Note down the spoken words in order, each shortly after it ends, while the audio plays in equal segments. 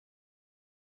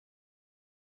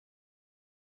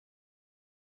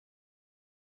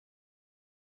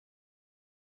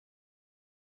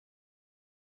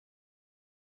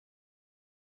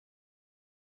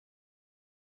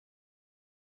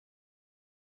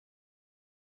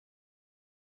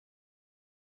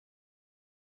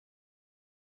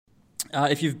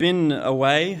If you've been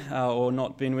away or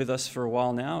not been with us for a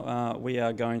while now, we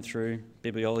are going through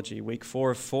Bibliology, week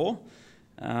 4 of 4,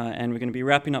 and we're going to be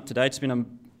wrapping up today. It's been a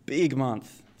big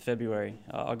month, February.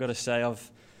 I've got to say,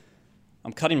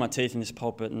 I'm cutting my teeth in this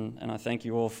pulpit, and I thank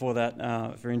you all for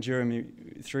that, for enduring me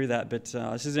through that. But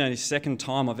this is the only second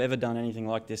time I've ever done anything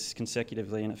like this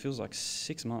consecutively, and it feels like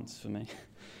 6 months for me.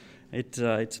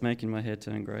 It's making my hair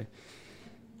turn grey.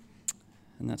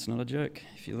 And that's not a joke,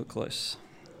 if you look close.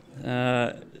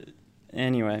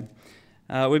 Anyway,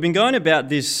 we've been going about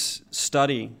this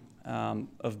study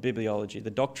of bibliology, the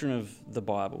doctrine of the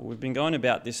Bible. We've been going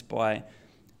about this by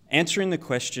answering the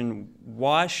question,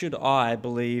 why should I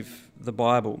believe the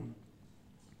Bible?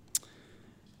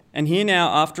 And here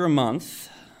now, after a month,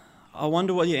 I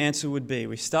wonder what your answer would be.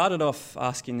 We started off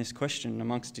asking this question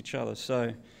amongst each other.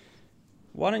 So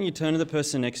why don't you turn to the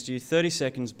person next to you, 30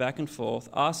 seconds back and forth,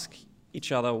 ask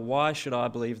each other, why should I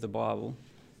believe the Bible?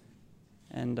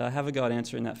 And have a go at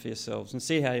answering that for yourselves and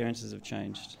see how your answers have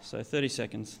changed. So 30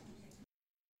 seconds.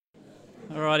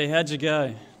 Alrighty, how'd you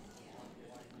go?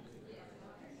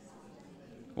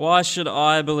 Why should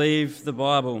I believe the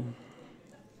Bible?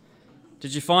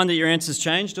 Did you find that your answers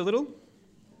changed a little?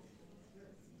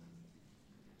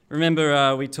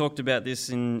 Remember, we talked about this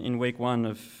in week 1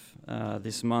 of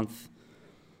this month.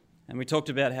 And we talked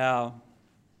about how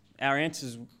our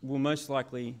answers will most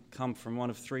likely come from one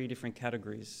of 3 different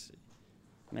categories.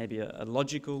 Maybe a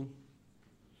logical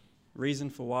reason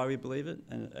for why we believe it,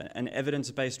 an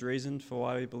evidence-based reason for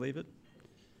why we believe it,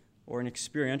 or an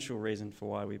experiential reason for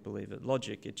why we believe it.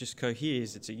 Logic, it just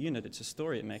coheres, it's a unit, it's a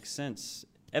story, it makes sense.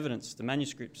 Evidence, the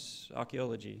manuscripts,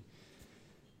 archaeology.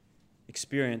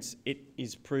 Experience, it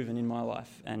is proven in my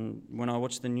life. And when I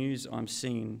watch the news, I'm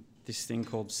seeing this thing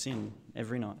called sin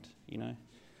every night, you know.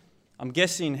 I'm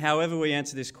guessing however we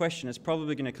answer this question, it's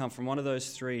probably going to come from one of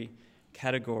those 3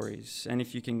 categories. And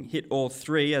if you can hit all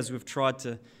 3, as we've tried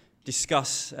to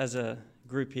discuss as a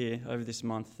group here over this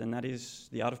month, then that is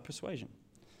the art of persuasion.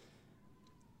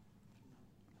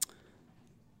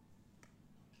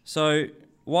 So,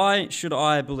 why should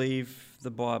I believe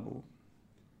the Bible?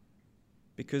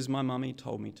 Because my mummy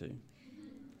told me to.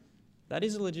 That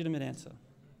is a legitimate answer.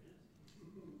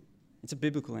 It's a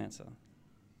biblical answer.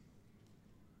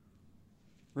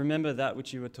 Remember that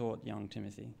which you were taught, young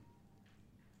Timothy.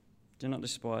 Do not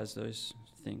despise those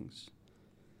things.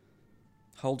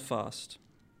 Hold fast.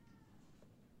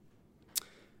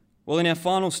 Well, in our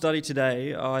final study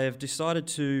today, I have decided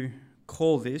to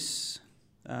call this,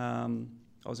 I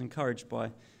was encouraged by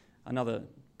another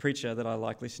preacher that I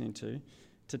like listening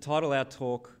to title our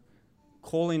talk,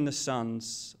 Calling the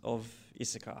Sons of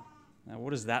Issachar. Now, what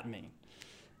does that mean?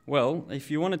 Well, if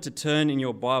you wanted to turn in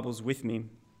your Bibles with me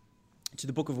to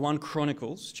the book of 1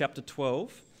 Chronicles, chapter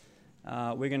 12,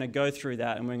 we're going to go through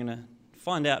that and we're going to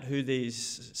find out who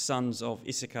these sons of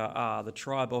Issachar are, the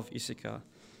tribe of Issachar.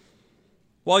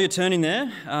 While you're turning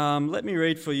there, let me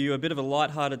read for you a bit of a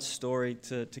light-hearted story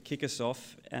to kick us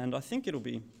off, and I think it'll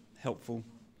be helpful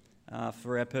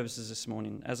for our purposes this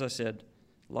morning. As I said,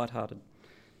 light-hearted.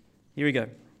 Here we go.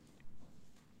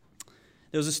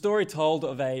 There was a story told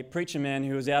of a preacher man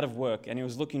who was out of work and he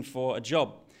was looking for a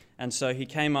job. And so he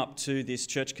came up to this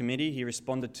church committee, he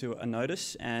responded to a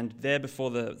notice, and there before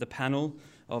the panel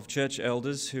of church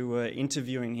elders who were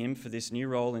interviewing him for this new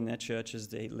role in their church as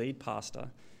the lead pastor,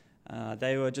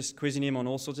 they were just quizzing him on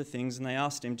all sorts of things, and they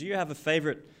asked him, do you have a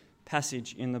favourite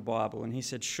passage in the Bible? And he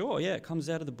said, sure, yeah, it comes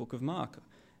out of the book of Mark.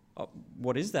 Oh,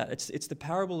 what is that? It's the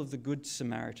parable of the Good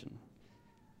Samaritan.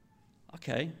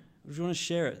 Okay, would you want to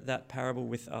share that parable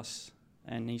with us?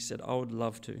 And he said, I would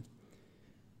love to.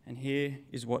 And here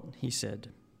is what he said.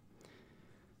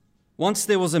 Once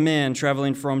there was a man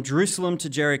travelling from Jerusalem to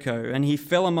Jericho, and he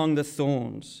fell among the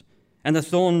thorns, and the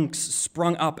thorns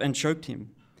sprung up and choked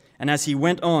him. And as he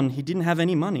went on, he didn't have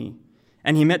any money,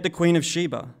 and he met the Queen of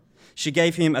Sheba. She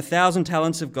gave him 1,000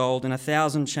 talents of gold and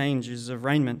 1,000 changes of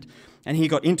raiment, and he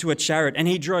got into a chariot, and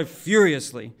he drove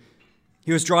furiously.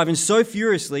 He was driving so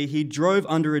furiously, he drove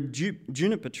under a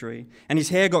juniper tree, and his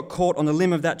hair got caught on the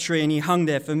limb of that tree, and he hung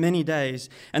there for many days.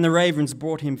 And the ravens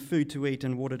brought him food to eat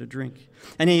and water to drink.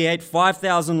 And he ate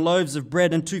 5,000 loaves of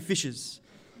bread and 2 fishes.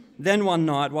 Then one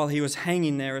night, while he was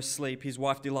hanging there asleep, his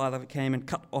wife Delilah came and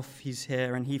cut off his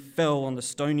hair, and he fell on the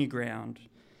stony ground.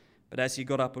 But as he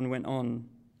got up and went on,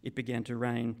 it began to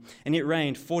rain. And it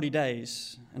rained 40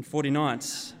 days and 40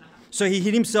 nights. So he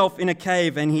hid himself in a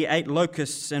cave, and he ate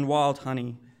locusts and wild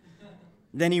honey.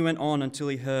 Then he went on until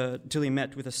he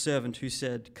met with a servant who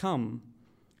said, come,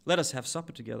 let us have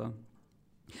supper together.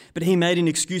 But he made an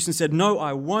excuse and said, no,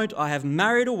 I won't. I have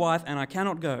married a wife and I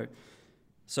cannot go.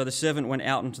 So the servant went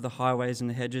out into the highways and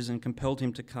the hedges and compelled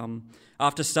him to come.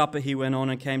 After supper he went on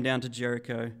and came down to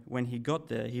Jericho. When he got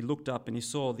there, he looked up and he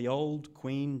saw the old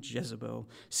Queen Jezebel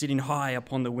sitting high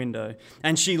upon the window.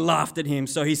 And she laughed at him.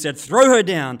 So he said, "Throw her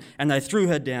down." And they threw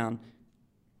her down.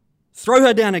 "Throw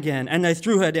her down again." And they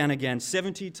threw her down again,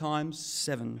 70 times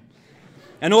 7.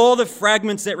 And all the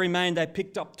fragments that remained, they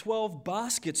picked up 12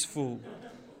 baskets full.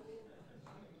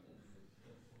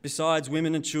 Besides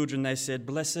women and children, they said,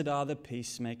 "Blessed are the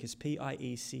peacemakers,"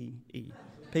 P-I-E-C-E,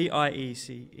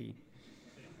 P-I-E-C-E.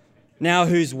 Now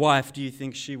whose wife do you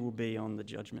think she will be on the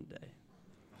judgment day?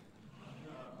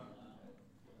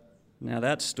 Now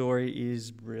that story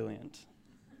is brilliant.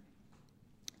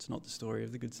 It's not the story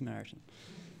of the Good Samaritan.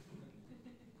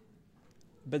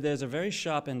 But there's a very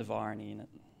sharp end of irony in it.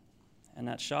 And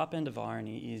that sharp end of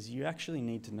irony is you actually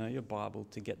need to know your Bible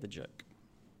to get the joke.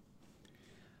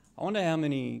 I wonder how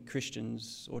many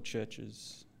Christians or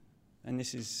churches, and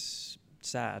this is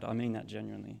sad, I mean that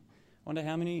genuinely, I wonder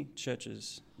how many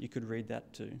churches you could read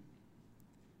that to,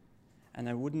 and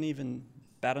they wouldn't even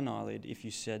bat an eyelid if you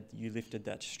said you lifted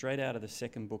that straight out of the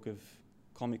second book of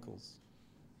Comicals.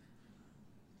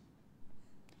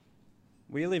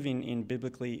 We live in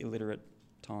biblically illiterate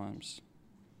times.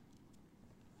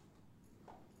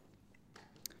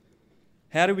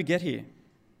 How did we get here?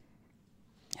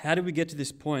 How did we get to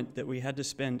this point that we had to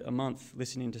spend a month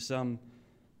listening to some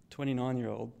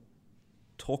 29-year-old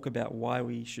talk about why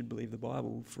we should believe the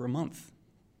Bible for a month?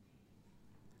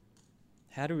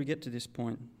 How did we get to this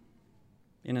point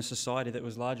in a society that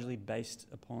was largely based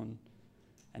upon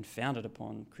and founded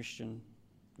upon Christian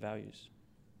values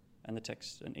and the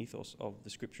text and ethos of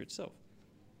the Scripture itself?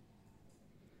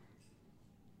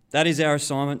 That is our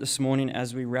assignment this morning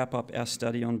as we wrap up our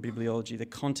study on bibliology. The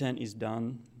content is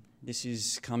done. This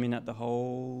is coming at the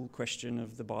whole question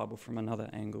of the Bible from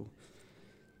another angle.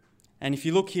 And if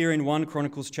you look here in 1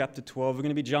 Chronicles chapter 12, we're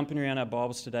going to be jumping around our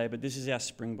Bibles today, but this is our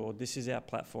springboard. This is our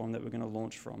platform that we're going to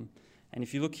launch from. And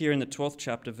if you look here in the 12th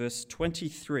chapter, verse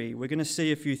 23, we're going to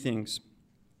see a few things.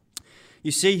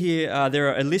 You see here there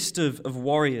are a list of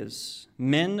warriors,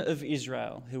 men of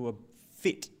Israel who were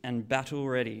fit and battle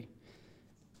ready,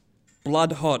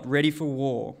 blood hot, ready for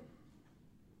war.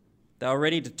 They were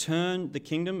ready to turn the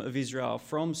kingdom of Israel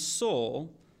from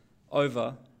Saul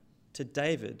over to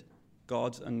David,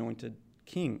 God's anointed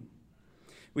king.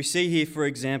 We see here, for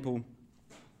example,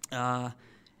 12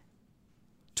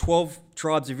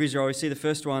 tribes of Israel. We see the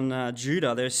first one,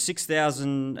 Judah. There's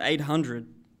 6,800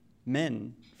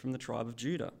 men from the tribe of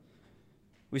Judah.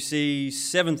 We see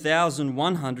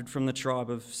 7,100 from the tribe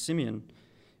of Simeon.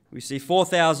 We see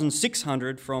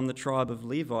 4,600 from the tribe of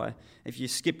Levi. If you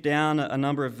skip down a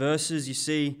number of verses, you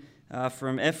see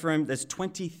from Ephraim, there's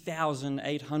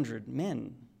 20,800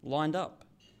 men lined up.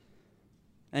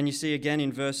 And you see again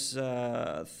in verse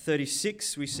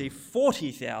 36, we see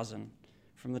 40,000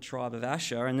 from the tribe of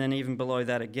Asher. And then even below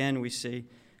that again, we see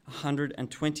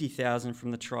 120,000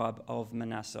 from the tribe of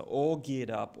Manasseh, all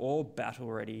geared up, all battle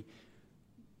ready,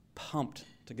 pumped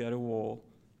to go to war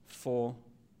for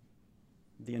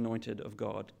the anointed of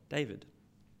God, David.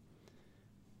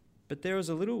 But there is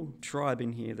a little tribe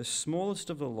in here, the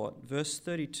smallest of the lot, verse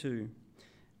 32,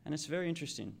 and it's very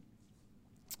interesting.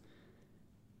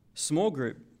 Small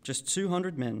group, just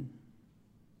 200 men,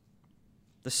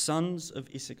 the sons of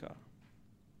Issachar.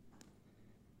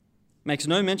 Makes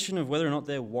no mention of whether or not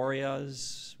they're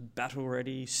warriors, battle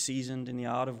ready, seasoned in the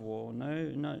art of war.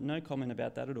 No comment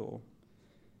about that at all.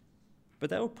 But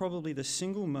they were probably the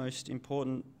single most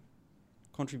important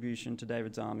contribution to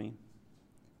David's army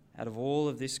out of all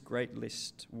of this great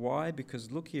list. Why? Because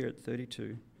look here at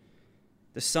 32.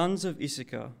 The sons of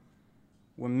Issachar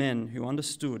were men who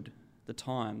understood the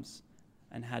times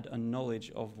and had a knowledge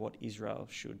of what Israel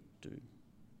should do.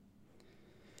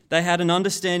 They had an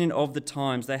understanding of the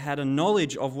times. They had a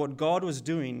knowledge of what God was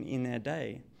doing in their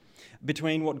day.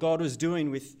 Between what God was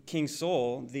doing with King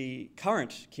Saul, the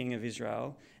current king of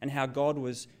Israel, and how God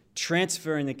was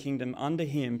transferring the kingdom under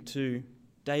him to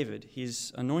David,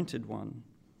 his anointed one.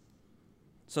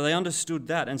 So they understood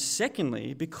that. And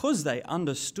secondly, because they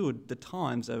understood the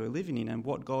times they were living in and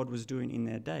what God was doing in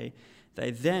their day,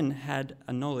 they then had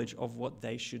a knowledge of what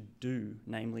they should do,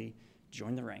 namely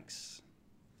join the ranks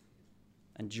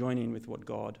and join in with what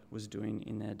God was doing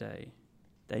in their day.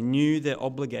 They knew their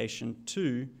obligation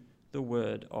to the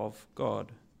word of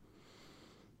God.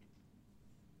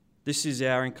 This is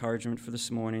our encouragement for this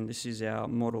morning. This is our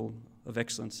model of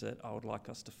excellence that I would like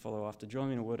us to follow after. Join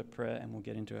me in a word of prayer and we'll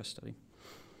get into our study.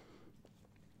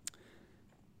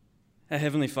 Our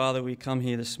Heavenly Father, we come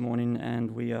here this morning and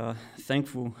we are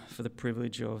thankful for the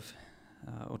privilege of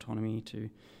autonomy to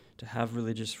to have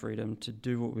religious freedom, to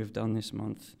do what we've done this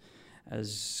month,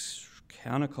 as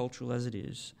countercultural as it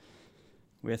is.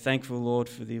 We are thankful, Lord,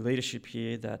 for the leadership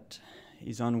here that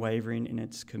is unwavering in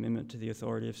its commitment to the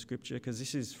authority of Scripture, because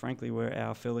this is frankly where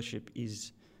our fellowship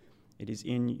is. It is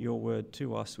in your word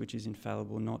to us, which is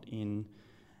infallible, not in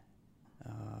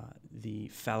the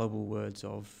fallible words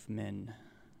of men.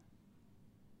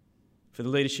 For the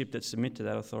leadership that submit to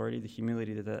that authority, the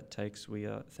humility that takes, we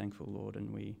are thankful, Lord, and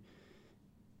we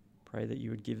pray that you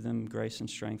would give them grace and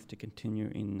strength to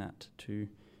continue in that to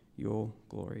your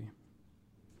glory.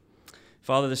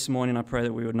 Father, this morning I pray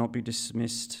that we would not be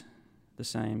dismissed the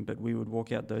same, but we would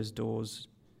walk out those doors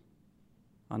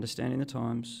understanding the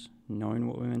times, knowing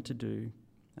what we're meant to do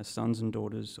as sons and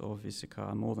daughters of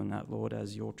Issachar. More than that, Lord,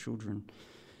 as your children,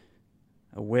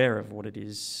 aware of what it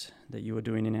is that you are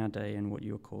doing in our day and what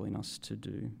you are calling us to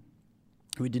do.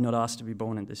 We did not ask to be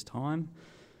born at this time.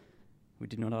 We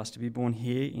did not ask to be born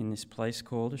here in this place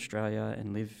called Australia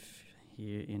and live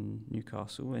here in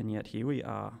Newcastle, and yet here we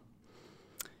are.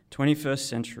 21st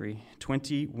century,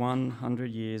 2100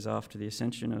 years after the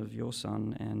ascension of your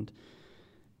Son, and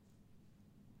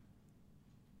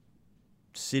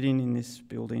sitting in this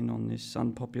building on this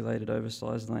unpopulated,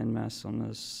 oversized landmass on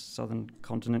the southern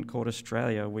continent called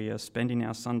Australia, we are spending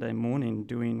our Sunday morning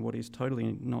doing what is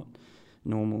totally not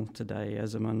normal today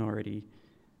as a minority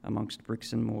amongst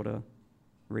bricks and mortar,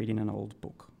 reading an old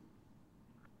book.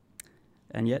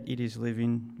 And yet it is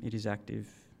living, it is active,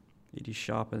 it is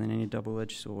sharper than any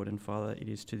double-edged sword. And Father, it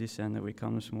is to this end that we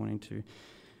come this morning to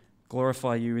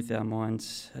glorify you with our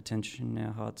minds' attention,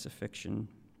 our heart's affection,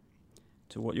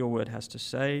 to what your word has to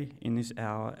say in this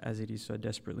hour as it is so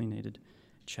desperately needed.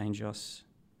 Change us,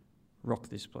 rock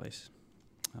this place.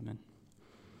 Amen.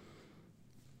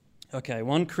 Okay,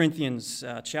 1 Corinthians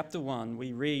chapter 1,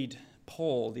 we read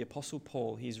Paul, the Apostle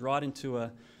Paul. He's writing to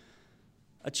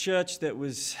a church that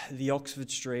was the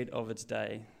Oxford Street of its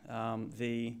day.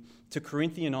 To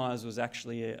Corinthianize was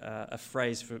actually a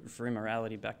phrase for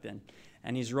immorality back then.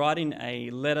 And he's writing a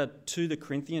letter to the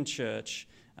Corinthian church,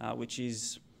 which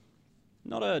is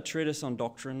not a treatise on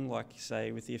doctrine like,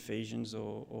 say, with the Ephesians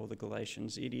or the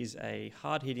Galatians. It is a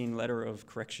hard-hitting letter of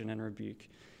correction and rebuke.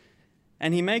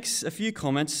 And he makes a few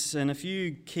comments and a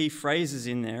few key phrases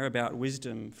in there about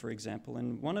wisdom, for example.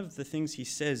 And one of the things he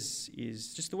says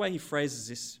is, just the way he phrases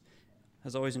this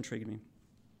has always intrigued me.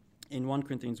 In 1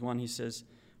 Corinthians 1, he says,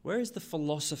 "Where is the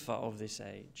philosopher of this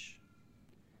age?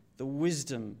 The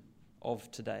wisdom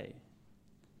of today?"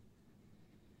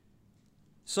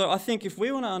 So I think if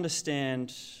we want to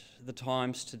understand the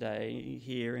times today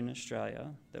here in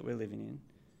Australia that we're living in,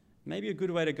 maybe a good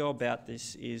way to go about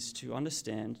this is to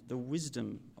understand the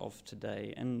wisdom of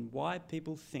today and why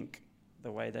people think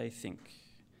the way they think.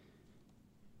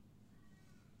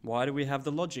 Why do we have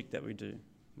the logic that we do?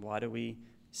 Why do we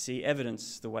see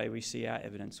evidence the way we see our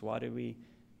evidence? Why do we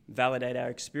validate our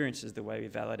experiences the way we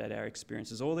validate our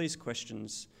experiences? All these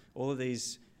questions, all of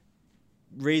these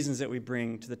reasons that we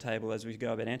bring to the table as we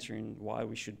go about answering why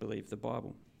we should believe the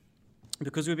Bible.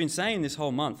 Because we've been saying this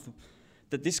whole month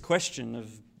that this question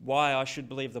of why I should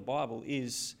believe the Bible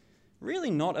is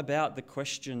really not about the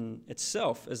question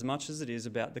itself as much as it is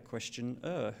about the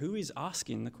questioner. Who is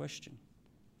asking the question?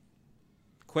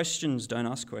 Questions don't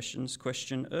ask questions,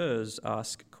 questioners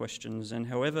ask questions. And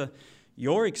however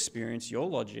your experience, your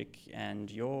logic, and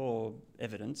your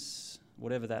evidence,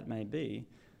 whatever that may be,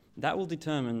 that will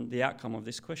determine the outcome of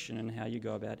this question and how you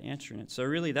go about answering it. So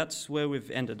really that's where we've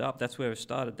ended up, that's where we've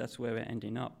started, that's where we're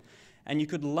ending up. And you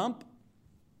could lump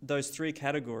those three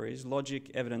categories, logic,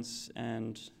 evidence,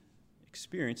 and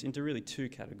experience, into really two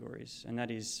categories, and that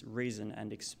is reason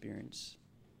and experience.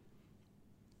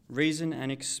 Reason and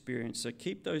experience. So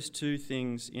keep those two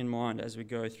things in mind as we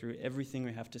go through everything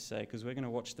we have to say, because we're going to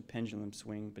watch the pendulum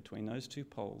swing between those two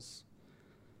poles.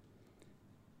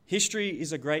 History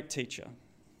is a great teacher,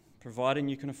 providing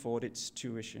you can afford its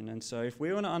tuition. And so if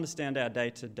we want to understand our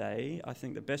day-to-day, I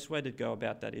think the best way to go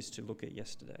about that is to look at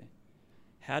yesterday.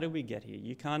 How did we get here?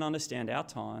 You can't understand our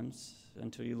times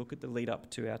until you look at the lead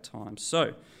up to our times.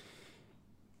 So,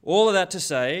 all of that to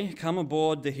say, come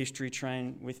aboard the history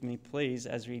train with me, please,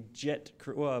 as we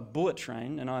bullet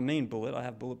train, and I mean bullet, I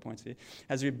have bullet points here,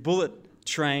 as we bullet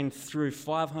train through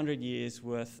 500 years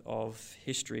worth of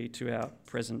history to our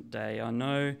present day. I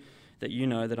know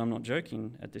that I'm not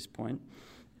joking at this point.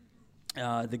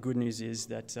 The good news is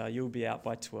that you'll be out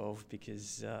by 12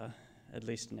 because at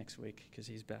least next week, because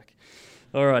he's back.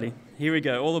 Alrighty, here we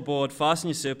go. All aboard. Fasten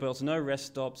your seatbelts. No rest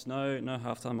stops. No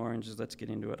halftime oranges. Let's get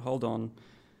into it. Hold on.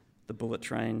 The bullet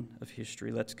train of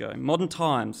history. Let's go. Modern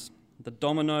times. The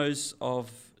dominoes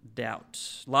of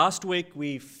doubt. Last week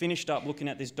we finished up looking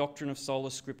at this doctrine of sola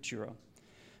scriptura.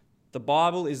 The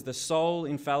Bible is the sole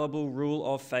infallible rule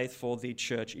of faith for the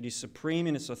church. It is supreme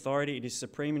in its authority, it is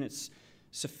supreme in its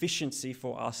sufficiency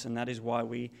for us, and that is why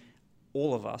we,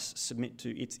 all of us, submit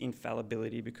to its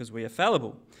infallibility, because we are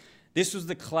fallible. This was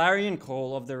the clarion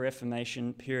call of the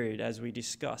Reformation period, as we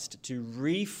discussed, to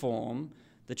reform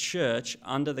the church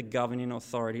under the governing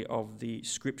authority of the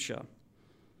Scripture,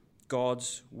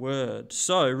 God's Word.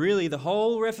 So, really, the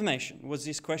whole Reformation was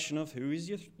this question of who is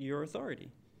your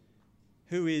authority?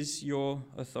 Who is your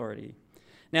authority?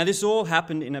 Now, this all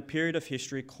happened in a period of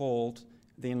history called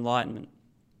the Enlightenment.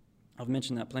 I've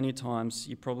mentioned that plenty of times.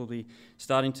 You're probably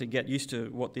starting to get used to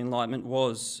what the Enlightenment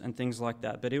was and things like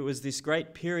that. But it was this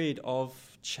great period of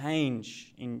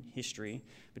change in history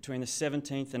between the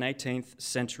 17th and 18th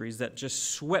centuries that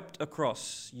just swept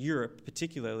across Europe,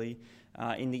 particularly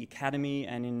in the academy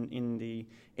and in the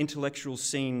intellectual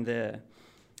scene there.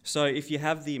 So if you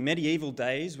have the medieval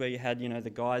days where you had,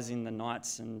 the guys in the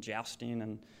knights and jousting,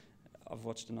 and I've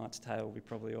watched A Knight's Tale, we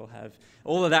probably all have,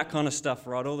 all of that kind of stuff,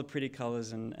 right? All the pretty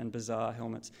colours and bizarre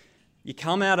helmets. You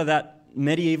come out of that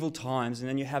medieval times and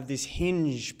then you have this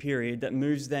hinge period that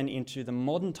moves then into the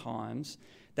modern times.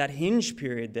 That hinge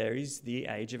period there is the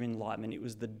Age of Enlightenment. It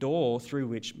was the door through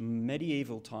which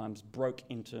medieval times broke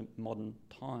into modern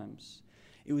times.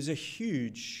 It was a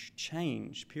huge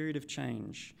change, period of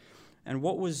change. And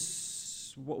what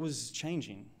was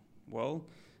changing? Well,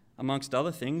 amongst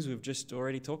other things we've just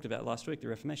already talked about last week, the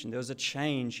Reformation, there was a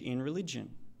change in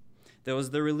religion. There was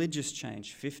the religious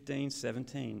change,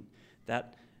 1517,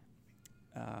 that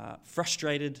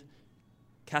frustrated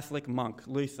Catholic monk,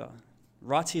 Luther,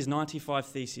 writes his 95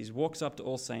 Theses, walks up to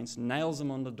All Saints, nails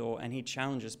them on the door, and he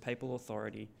challenges papal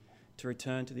authority to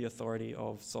return to the authority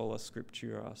of sola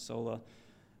scriptura,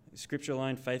 Scripture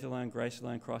alone, faith alone, grace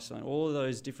alone, Christ alone. All of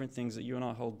those different things that you and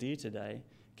I hold dear today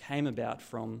came about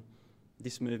from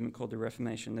this movement called the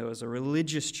Reformation. There was a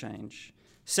religious change.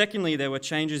 Secondly, there were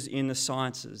changes in the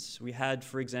sciences. We had,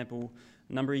 for example,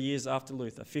 a number of years after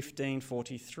Luther,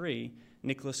 1543,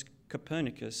 Nicholas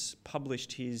Copernicus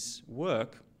published his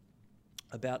work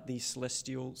about the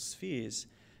celestial spheres,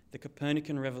 the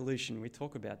Copernican revolution. We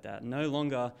talk about that. No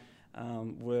longer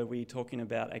were we talking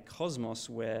about a cosmos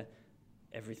where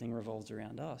everything revolves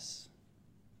around us.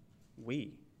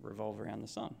 We revolve around the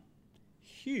sun.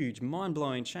 Huge,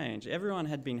 mind-blowing change. Everyone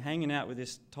had been hanging out with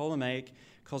this Ptolemaic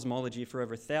cosmology for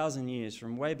over 1,000 years,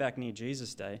 from way back near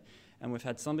Jesus' day, and we've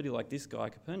had somebody like this guy,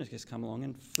 Copernicus, come along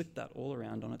and flip that all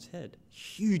around on its head.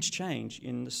 Huge change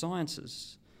in the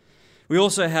sciences. We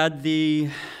also had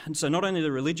so not only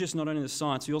the religious, not only the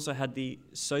science, we also had the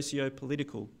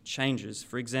socio-political changes.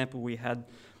 For example, we had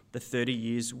the 30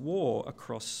 Years' War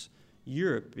across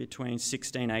Europe between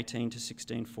 1618 to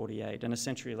 1648, and a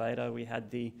century later we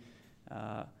had the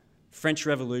French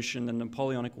Revolution, the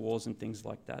Napoleonic Wars and things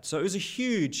like that. So it was a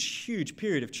huge, huge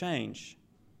period of change.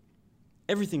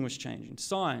 Everything was changing: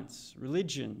 science,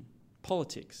 religion,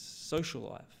 politics, social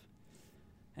life.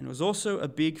 And it was also a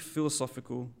big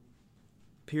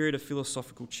period of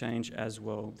philosophical change as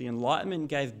well. The Enlightenment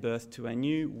gave birth to a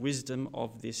new wisdom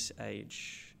of this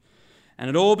age. And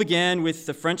it all began with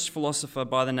the French philosopher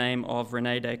by the name of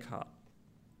René Descartes.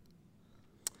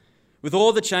 With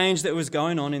all the change that was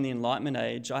going on in the Enlightenment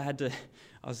age, I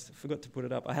forgot to put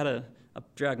it up, I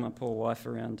dragged my poor wife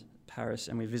around Paris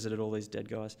and we visited all these dead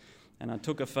guys. And I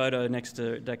took a photo next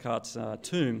to Descartes'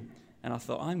 tomb, and I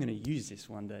thought, I'm going to use this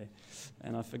one day.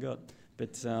 And I forgot.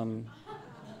 But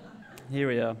here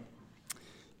we are.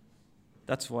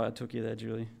 That's why I took you there,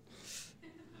 Julie.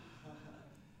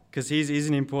 Because he's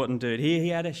an important dude. He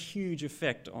had a huge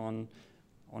effect on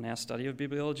our study of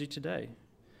bibliology today.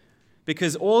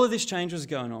 Because all of this change was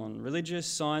going on, religious,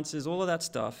 sciences, all of that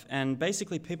stuff, and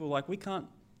basically people were like, we can't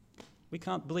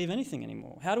believe anything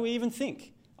anymore. How do we even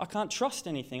think? I can't trust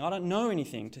anything. I don't know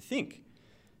anything to think.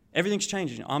 Everything's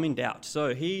changing. I'm in doubt.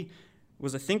 So he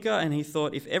was a thinker, and he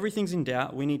thought, if everything's in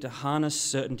doubt, we need to harness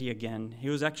certainty again. He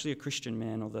was actually a Christian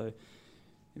man, although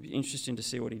it'd be interesting to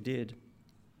see what he did.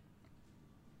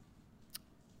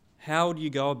 How do you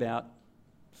go about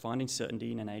finding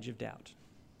certainty in an age of doubt?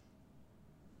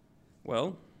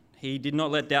 Well, he did not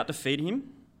let doubt defeat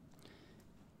him.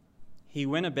 He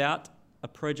went about a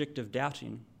project of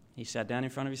doubting. He sat down in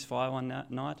front of his fire one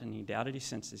night and he doubted his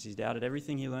senses. He doubted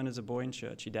everything he learned as a boy in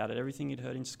church. He doubted everything he'd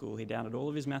heard in school. He doubted all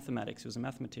of his mathematics. He was a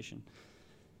mathematician.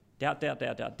 Doubt.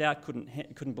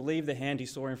 Couldn't believe the hand he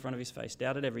saw in front of his face.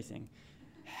 Doubted everything.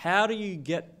 How do you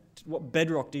what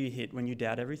bedrock do you hit when you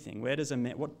doubt everything? Where does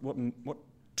what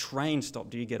train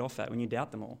stop do you get off at when you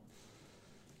doubt them all?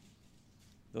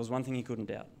 There was one thing he couldn't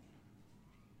doubt.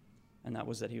 and that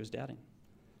was that he was doubting.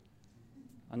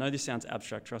 I know this sounds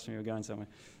abstract, trust me, we're going somewhere.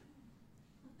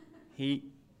 He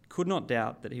could not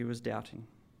doubt that he was doubting.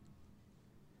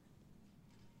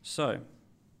 So,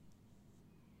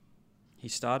 he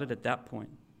started at that point.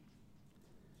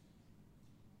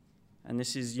 And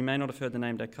this is, you may not have heard the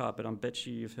name Descartes, but I bet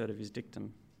you've heard of his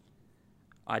dictum.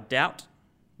 I doubt,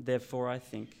 therefore I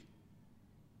think.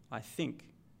 I think,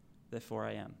 therefore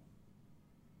I am.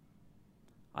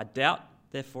 I doubt,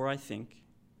 therefore I think.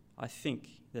 I think,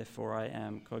 therefore I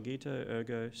am. Cogito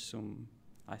ergo sum.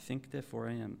 I think, therefore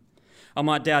I am. I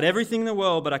might doubt everything in the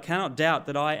world, but I cannot doubt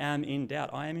that I am in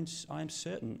doubt. I am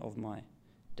certain of my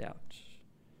doubt.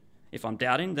 If I'm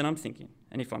doubting, then I'm thinking.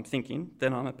 And if I'm thinking,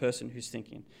 then I'm a person who's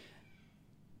thinking.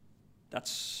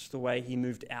 That's the way he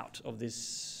moved out of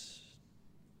this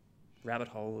rabbit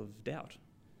hole of doubt.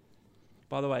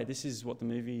 By the way, this is what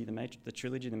the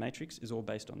trilogy The Matrix is all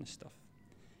based on, this stuff.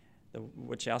 The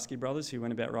Wachowski brothers who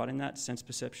went about writing that, sense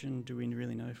perception, do we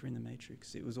really know if we're in the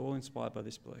Matrix? It was all inspired by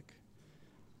this bloke.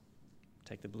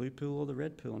 Take the blue pill or the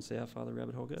red pill and see how far the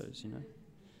rabbit hole goes,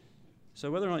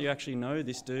 So whether or not you actually know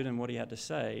this dude and what he had to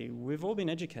say, we've all been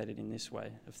educated in this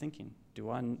way of thinking. Do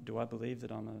I believe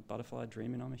that I'm a butterfly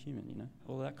dreaming I'm a human,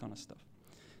 all that kind of stuff.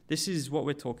 This is what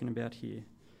we're talking about here.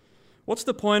 What's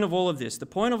the point of all of this? The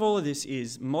point of all of this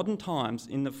is modern times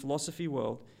in the philosophy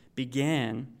world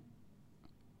began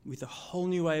with a whole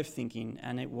new way of thinking,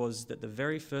 and it was that the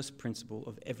very first principle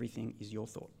of everything is your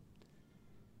thought.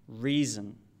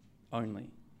 Reason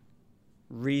only.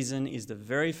 Reason is the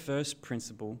very first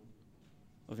principle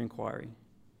of inquiry.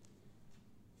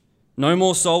 No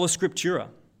more sola scriptura.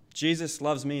 Jesus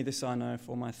loves me, this I know,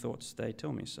 for my thoughts, they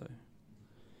tell me so.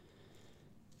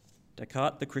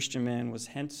 Descartes, the Christian man, was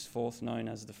henceforth known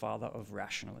as the father of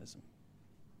rationalism.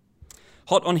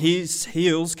 Hot on his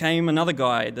heels came another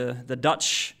guy, the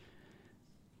Dutch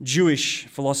Jewish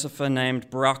philosopher named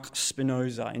Baruch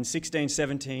Spinoza. In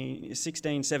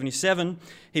 1677,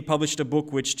 he published a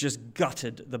book which just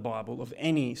gutted the Bible of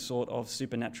any sort of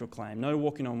supernatural claim. No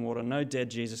walking on water, no dead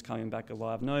Jesus coming back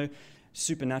alive, no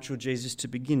supernatural Jesus to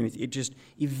begin with. It just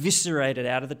eviscerated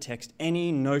out of the text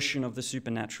any notion of the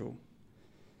supernatural.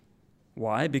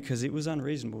 Why? Because it was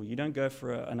unreasonable. You don't go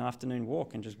for an afternoon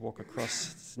walk and just walk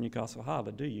across Newcastle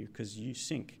Harbour, do you? Because you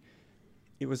sink.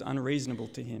 It was unreasonable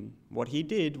to him. What he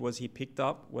did was he picked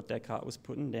up what Descartes was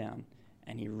putting down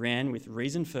and he ran with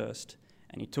reason first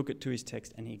and he took it to his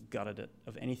text and he gutted it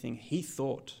of anything he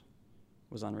thought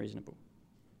was unreasonable.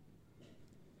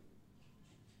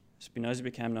 Spinoza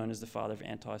became known as the father of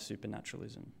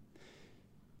anti-supernaturalism.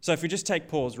 So if we just take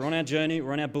pause, we're on our journey,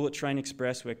 we're on our bullet train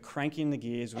express, we're cranking the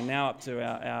gears, we're now up to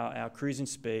our cruising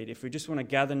speed. If we just want to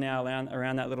gather now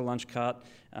around that little lunch cart,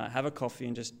 have a coffee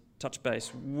and just touch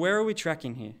base, where are we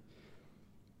tracking here?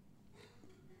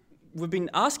 We've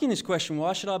been asking this question,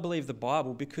 why should I believe the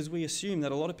Bible? Because we assume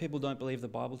that a lot of people don't believe the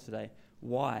Bible today.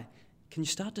 Why? Can you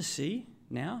start to see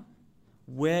now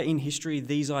where in history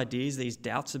these ideas, these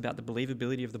doubts about the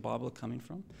believability of the Bible are coming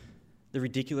from? The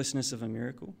ridiculousness of a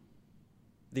miracle?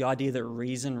 The idea that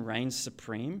reason reigns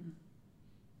supreme?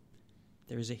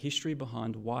 There is a history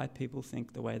behind why people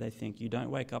think the way they think. You don't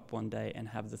wake up one day and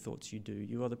have the thoughts you do.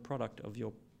 You are the product of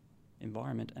your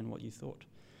environment and what you thought.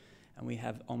 And we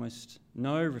have almost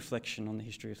no reflection on the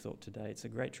history of thought today. It's a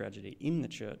great tragedy in the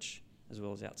church as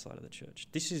well as outside of the church.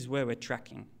 This is where we're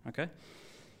tracking, okay?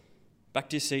 Back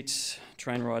to your seats,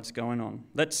 train ride's going on.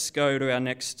 Let's go to our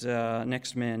next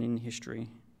man in history,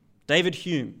 David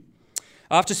Hume.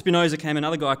 After Spinoza came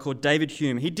another guy called David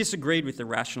Hume. He disagreed with the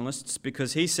rationalists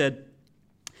because he said,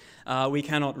 we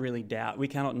cannot really doubt, we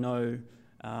cannot know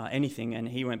anything, and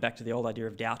he went back to the old idea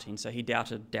of doubting. So he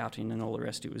doubted doubting and all the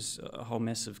rest. It was a whole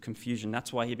mess of confusion.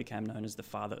 That's why he became known as the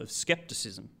father of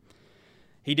skepticism.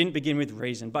 He didn't begin with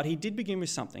reason, but he did begin with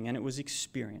something, and it was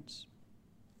experience.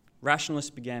 Rationalists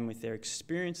began with their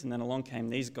experience, and then along came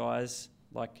these guys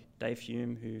like Dave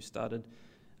Hume, who started,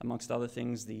 amongst other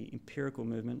things, the empirical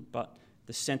movement, but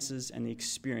the senses and the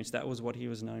experience, that was what he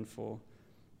was known for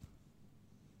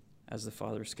as the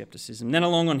father of skepticism. Then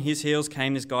along on his heels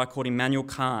came this guy called Immanuel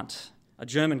Kant, a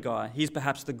German guy. He's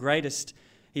perhaps the greatest,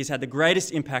 he's had the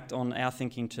greatest impact on our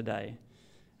thinking today.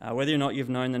 Whether or not you've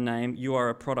known the name, you are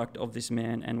a product of this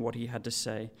man and what he had to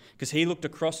say. Because he looked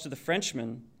across to the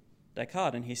Frenchman,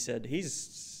 Descartes, and he said,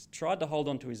 he's tried to hold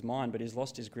on to his mind, but he's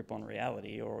lost his grip on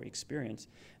reality or experience.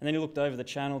 And then he looked over the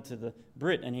channel to the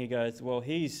Brit and he goes, well,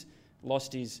 he's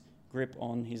lost his grip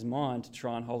on his mind to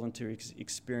try and hold on to his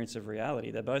experience of reality.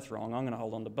 They're both wrong. I'm going to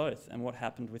hold on to both. And what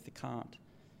happened with the Kant?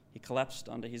 He collapsed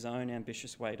under his own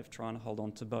ambitious weight of trying to hold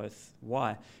on to both.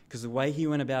 Why? Because the way he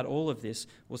went about all of this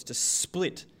was to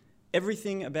split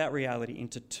everything about reality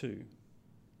into two.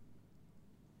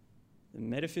 The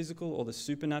metaphysical or the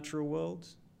supernatural world,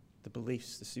 the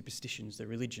beliefs, the superstitions, the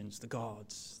religions, the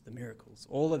gods, the miracles.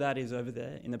 All of that is over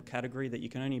there in the category that you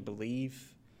can only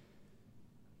believe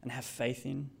and have faith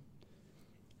in.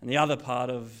 And the other part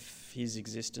of his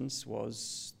existence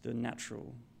was the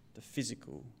natural, the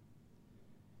physical.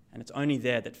 And it's only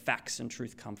there that facts and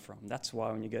truth come from. That's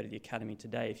why when you go to the academy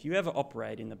today, if you ever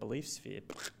operate in the belief sphere,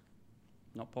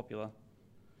 not popular.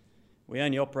 We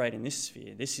only operate in this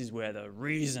sphere. This is where the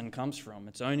reason comes from.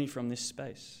 It's only from this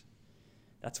space.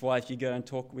 That's why if you go and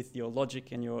talk with your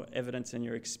logic and your evidence and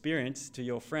your experience to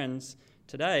your friends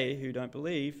today who don't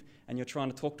believe, and you're trying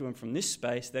to talk to them from this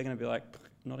space, they're going to be like,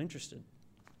 not interested.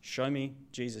 Show me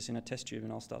Jesus in a test tube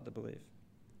and I'll start to believe.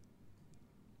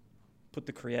 Put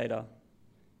the Creator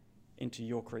into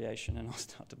your creation and I'll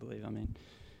start to believe. I mean,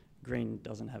 green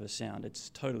doesn't have a sound. It's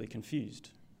totally confused,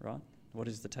 right? What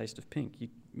is the taste of pink? You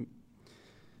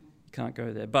can't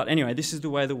go there. But anyway, this is the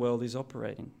way the world is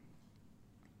operating.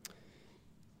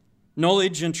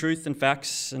 Knowledge and truth and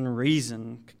facts and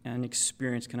reason and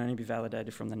experience can only be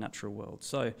validated from the natural world.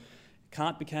 So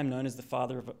Kant became known as the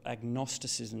father of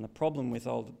agnosticism. The problem with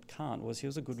old Kant was he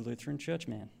was a good Lutheran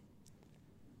churchman.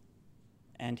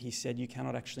 And he said, you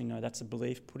cannot actually know. That's a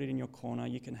belief. Put it in your corner.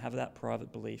 You can have that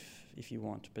private belief if you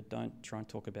want, but don't try and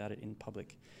talk about it in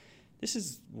public. This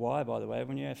is why, by the way,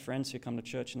 when you have friends who come to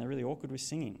church and they're really awkward with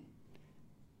singing,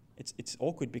 it's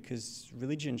awkward because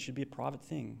religion should be a private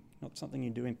thing, not something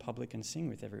you do in public and sing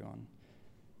with everyone.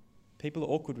 People are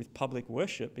awkward with public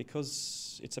worship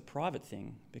because it's a private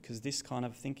thing, because this kind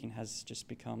of thinking has just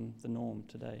become the norm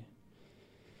today.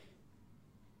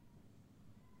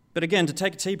 But again, to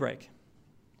take a tea break,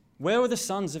 where were the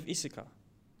sons of Issachar?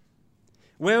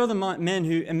 Where were the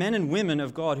men and women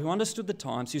of God who understood the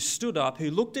times, who stood up,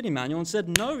 who looked at Emmanuel and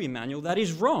said, no, Emmanuel, that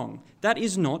is wrong. That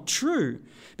is not true.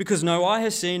 Because no eye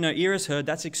has seen, no ear has heard,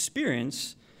 that's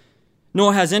experience,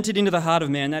 nor has entered into the heart of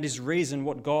man, that is reason,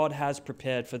 what God has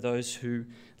prepared for those who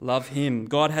love him.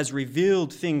 God has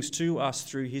revealed things to us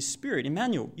through his Spirit.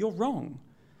 Emmanuel, you're wrong.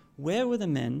 Where were the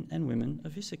men and women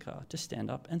of Issachar to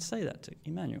stand up and say that to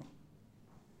Emmanuel?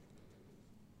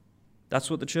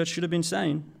 That's what the church should have been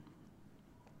saying.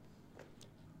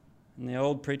 And the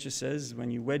old preacher says, when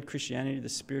you wed Christianity, the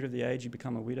spirit of the age, you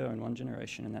become a widow in one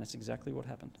generation. And that's exactly what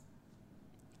happened.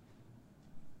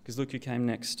 Because look who came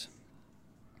next.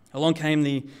 Along came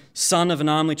the son of an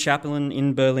army chaplain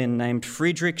in Berlin named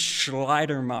Friedrich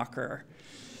Schleiermacher.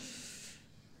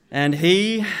 And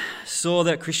he saw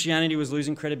that Christianity was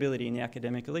losing credibility in the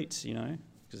academic elites,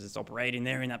 because it's operating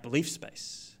there in that belief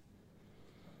space.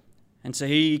 And so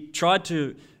he tried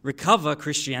to recover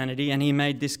Christianity, and he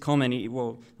made this comment.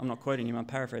 I'm not quoting him, I'm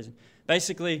paraphrasing.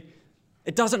 Basically,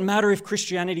 it doesn't matter if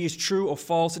Christianity is true or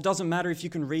false. It doesn't matter if you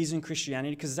can reason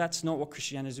Christianity, because that's not what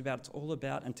Christianity is about. It's all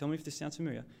about, and tell me if this sounds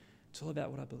familiar, it's all about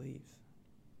what I believe.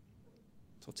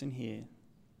 It's what's in here.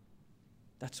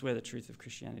 That's where the truth of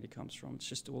Christianity comes from. It's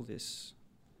just all this.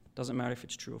 It doesn't matter if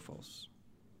it's true or false.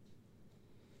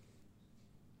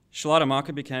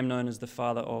 Schleiermacher became known as the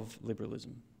father of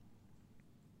liberalism.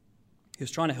 He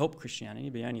was trying to help Christianity,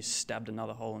 but he only stabbed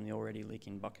another hole in the already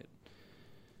leaking bucket.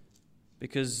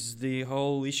 Because the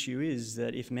whole issue is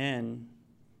that if man's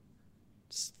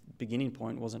beginning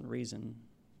point wasn't reason,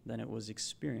 then it was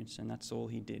experience, and that's all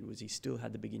he did, was he still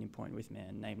had the beginning point with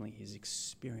man, namely his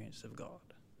experience of God.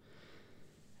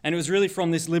 And it was really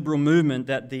from this liberal movement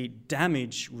that the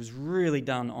damage was really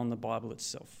done on the Bible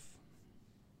itself.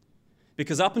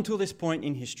 Because up until this point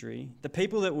in history, the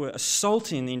people that were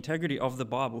assaulting the integrity of the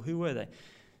Bible, who were they?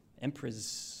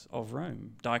 Emperors of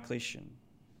Rome, Diocletian.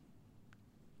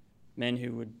 Men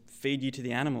who would feed you to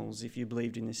the animals if you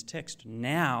believed in this text.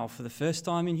 Now, for the first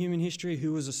time in human history,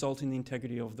 who was assaulting the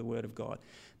integrity of the Word of God?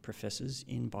 Professors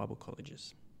in Bible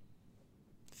colleges.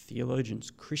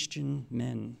 Theologians, Christian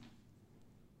men.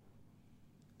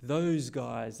 Those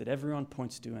guys that everyone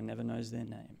points to and never knows their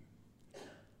name.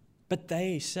 But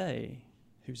they say,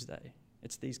 who's they?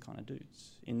 It's these kind of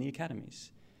dudes in the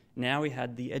academies. Now we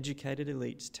had the educated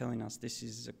elites telling us this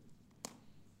is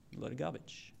a load of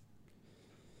garbage.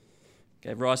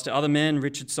 Gave rise to other men,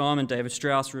 Richard Simon, David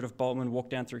Strauss, Rudolf Bultmann. Walk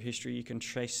down through history, you can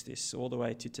trace this all the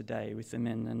way to today with the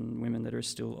men and women that are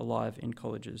still alive in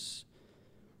colleges.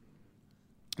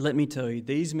 Let me tell you,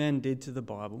 these men did to the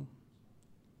Bible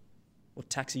what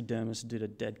taxidermists do to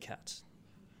dead cats.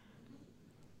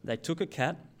 They took a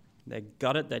cat, they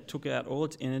gut it, they took out all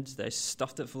its innards, they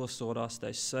stuffed it full of sawdust,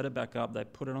 they sewed it back up, they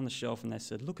put it on the shelf, and they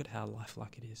said, look at how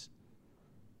lifelike it is.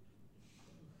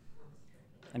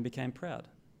 And became proud.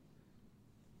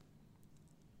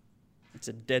 It's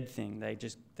a dead thing. They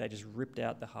just ripped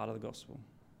out the heart of the gospel.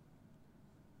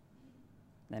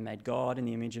 They made God in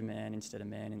the image of man instead of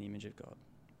man in the image of God.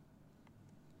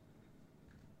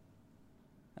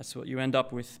 That's what you end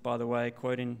up with, by the way,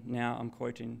 I'm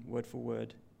quoting word for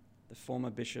word, the former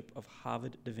bishop of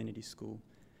Harvard Divinity School.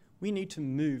 We need to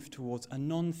move towards a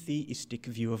non-theistic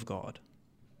view of God.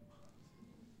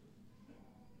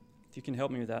 If you can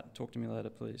help me with that, talk to me later,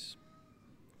 please.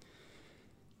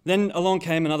 Then along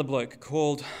came another bloke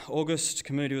called Auguste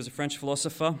Camus, who was a French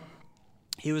philosopher.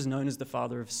 He was known as the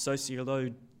father of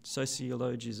sociologism.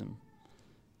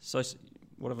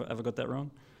 Have I got that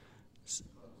wrong?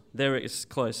 There it is,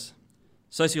 close.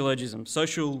 Sociologism,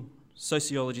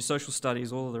 sociology, social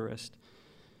studies, all of the rest.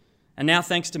 And now,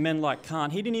 thanks to men like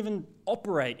Kant, he didn't even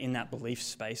operate in that belief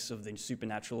space of the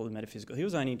supernatural or the metaphysical. He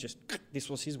was only this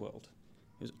was his world.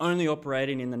 He was only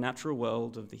operating in the natural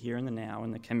world of the here and the now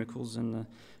and the chemicals and the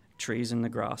trees and the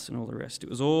grass and all the rest. It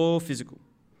was all physical.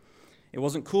 It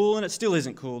wasn't cool, and it still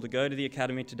isn't cool, to go to the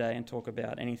academy today and talk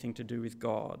about anything to do with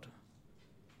God.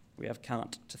 We have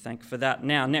Kant to thank for that.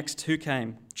 Now, next, who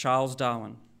came? Charles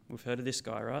Darwin. We've heard of this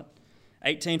guy, right?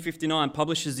 1859,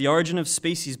 publishes The Origin of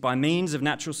Species by Means of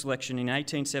Natural Selection. In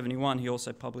 1871, he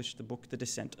also published the book The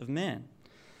Descent of Man.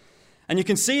 And you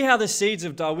can see how the seeds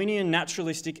of Darwinian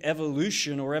naturalistic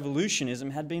evolution or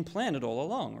evolutionism had been planted all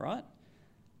along, right?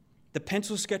 The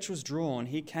pencil sketch was drawn.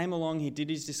 He came along, he did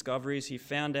his discoveries, he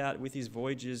found out with his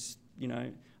voyages,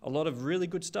 a lot of really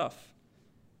good stuff.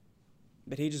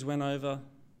 But he just went over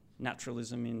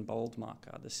naturalism in bold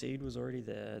marker. The seed was already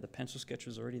there, the pencil sketch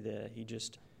was already there. He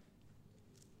just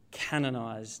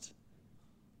canonized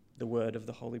the word of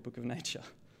the Holy Book of Nature.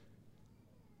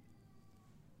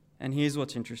 And here's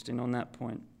what's interesting on that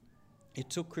point. It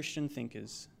took Christian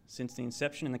thinkers since the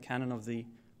inception in the canon of the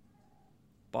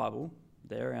Bible,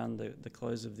 there around the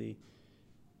close of the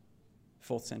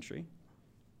 4th century,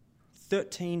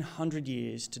 1,300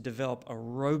 years to develop a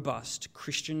robust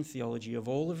Christian theology of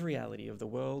all of reality, of the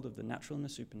world, of the natural and the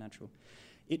supernatural.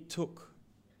 It took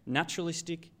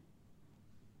naturalistic,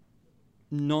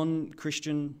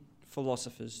 non-Christian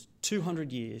philosophers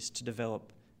 200 years to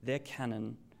develop their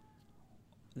canon,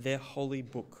 their holy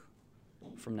book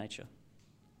from nature.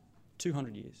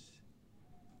 200 years.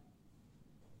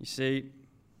 You see,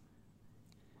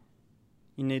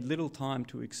 you need little time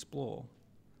to explore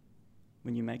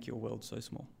when you make your world so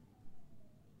small.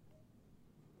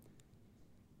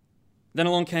 Then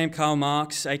along came Karl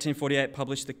Marx, 1848,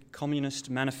 published the Communist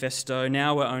Manifesto.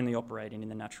 Now we're only operating in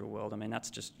the natural world. I mean,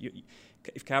 that's just...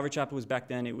 if Calvary Chapel was back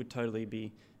then, it would totally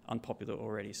be unpopular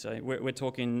already. So we're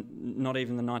talking not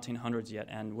even the 1900s yet,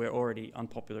 and we're already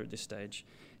unpopular at this stage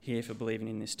here for believing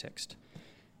in this text.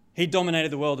 He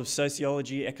dominated the world of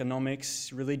sociology,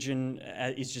 economics. Religion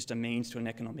is just a means to an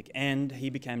economic end. He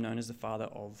became known as the father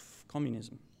of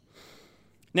communism.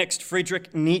 Next,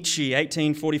 Friedrich Nietzsche,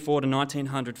 1844 to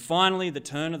 1900. Finally, the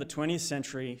turn of the 20th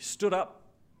century, stood up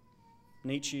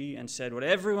Nietzsche and said what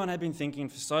everyone had been thinking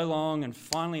for so long, and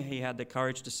finally he had the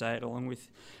courage to say it, along with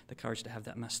the courage to have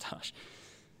that moustache.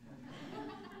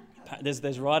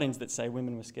 There's writings that say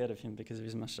women were scared of him because of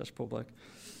his moustache, poor bloke.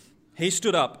 He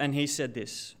stood up and he said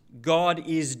this: God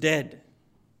is dead.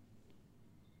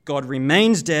 God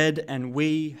remains dead, and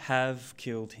we have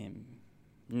killed him.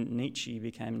 Nietzsche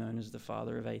became known as the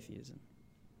father of atheism.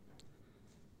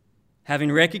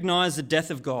 Having recognised the death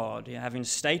of God, having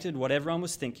stated what everyone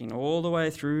was thinking all the way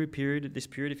through this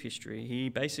period of history, he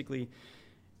basically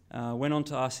went on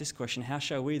to ask this question: how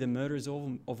shall we, the murderers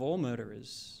of all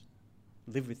murderers,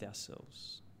 live with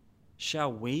ourselves?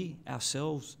 Shall we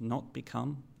ourselves not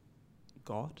become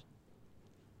God?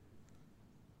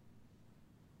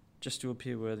 Just to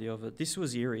appear worthy of it. This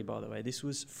was eerie, by the way. This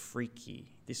was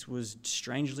freaky. This was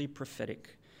strangely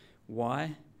prophetic.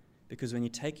 Why? Because when you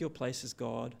take your place as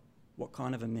God, what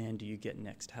kind of a man do you get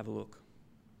next? Have a look.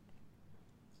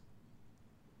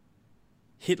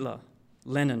 Hitler,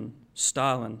 Lenin,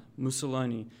 Stalin,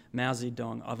 Mussolini, Mao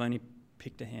Zedong. I've only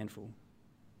picked a handful.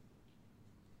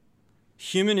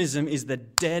 Humanism is the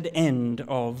dead end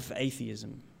of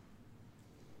atheism.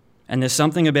 And there's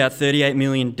something about 38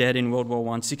 million dead in World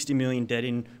War I, 60 million dead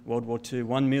in World War II,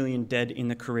 1 million dead in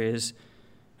the Koreas,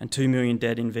 and 2 million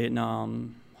dead in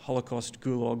Vietnam, Holocaust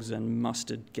gulags and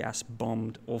mustard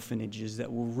gas-bombed orphanages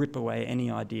that will rip away any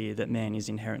idea that man is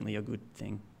inherently a good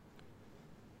thing.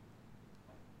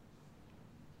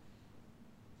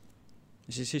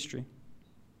 This is history.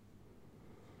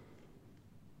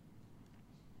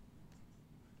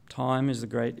 Time is the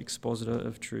great expositor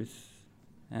of truth.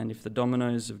 And if the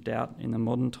dominoes of doubt in the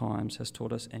modern times has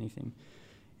taught us anything,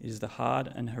 It is the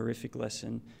hard and horrific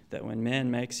lesson that when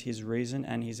man makes his reason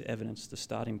and his evidence the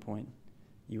starting point,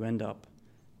 you end up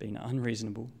being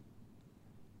unreasonable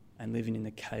and living in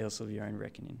the chaos of your own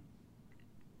reckoning.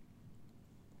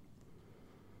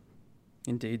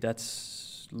 Indeed,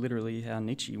 that's literally how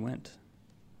Nietzsche went,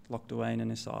 locked away in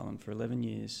an asylum for 11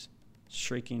 years,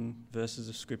 shrieking verses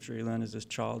of scripture he learned as a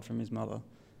child from his mother,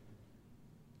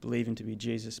 believing to be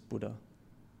Jesus, Buddha,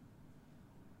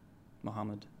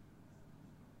 Muhammad.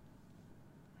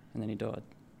 And then he died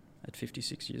at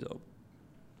 56 years old.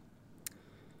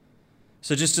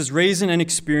 So just as reason and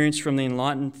experience from the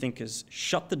enlightened thinkers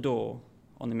shut the door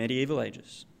on the medieval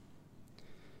ages,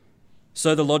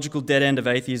 so the logical dead end of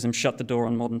atheism shut the door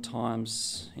on modern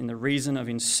times in the reason of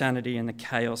insanity and the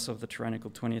chaos of the tyrannical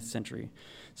 20th century.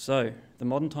 So the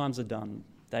modern times are done.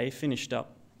 They finished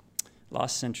up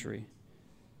last century.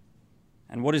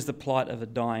 And what is the plight of a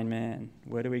dying man?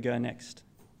 Where do we go next?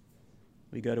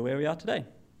 We go to where we are today.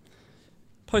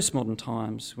 Postmodern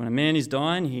times. When a man is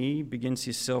dying, he begins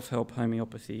his self-help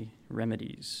homeopathy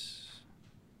remedies.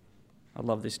 I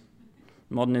love this.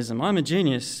 Modernism. I'm a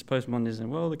genius. Postmodernism.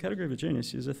 Well, the category of a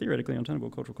genius is a theoretically untenable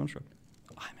cultural construct.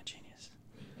 I'm a genius.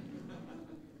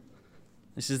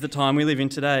 This is the time we live in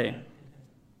today.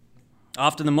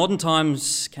 After the modern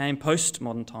times came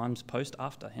postmodern times,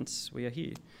 after. Hence, we are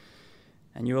here.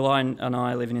 And you and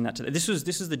I are living in that today. This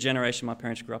is the generation my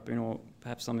parents grew up in, or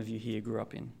perhaps some of you here grew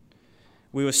up in.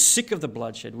 We were sick of the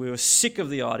bloodshed. We were sick of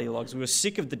the ideologues. We were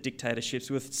sick of the dictatorships.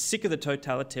 We were sick of the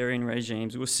totalitarian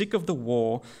regimes. We were sick of the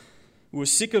war. We were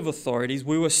sick of authorities.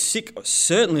 We were sick,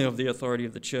 certainly, of the authority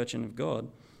of the church and of God.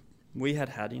 We had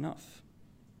had enough.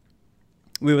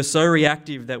 We were so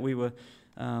reactive that we were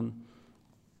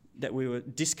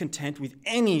discontent with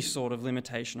any sort of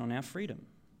limitation on our freedom.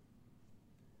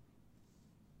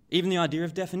 Even the idea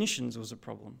of definitions was a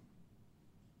problem.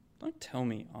 Don't tell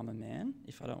me I'm a man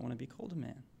if I don't want to be called a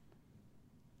man.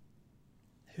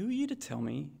 Who are you to tell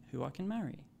me who I can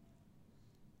marry?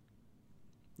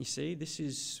 You see, this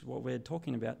is what we're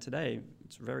talking about today.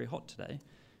 It's very hot today.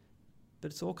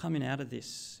 But it's all coming out of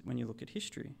this when you look at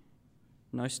history.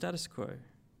 No status quo,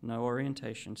 no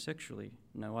orientation sexually,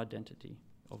 no identity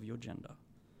of your gender.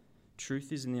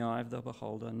 Truth is in the eye of the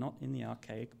beholder, not in the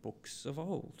archaic books of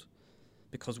old.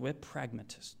 Because we're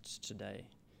pragmatists today.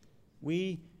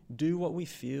 We do what we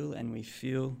feel and we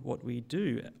feel what we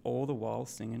do, all the while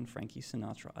singing Frankie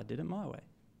Sinatra, I did it my way.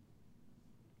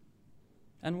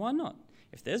 And why not?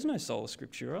 If there's no sola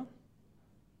scriptura,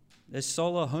 there's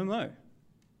sola homo.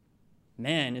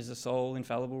 Man is the sole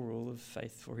infallible rule of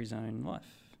faith for his own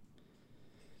life.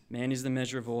 Man is the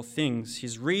measure of all things.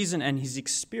 His reason and his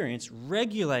experience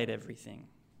regulate everything.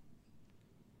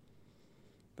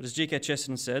 But as G.K.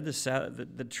 Chesterton said,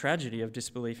 the tragedy of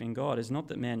disbelief in God is not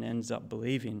that man ends up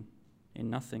believing in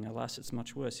nothing. Alas, it's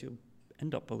much worse. He'll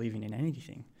end up believing in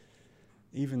anything,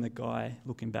 even the guy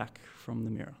looking back from the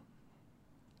mirror.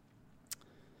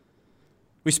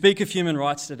 We speak of human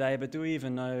rights today, but do we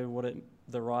even know what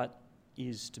the right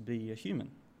is to be a human?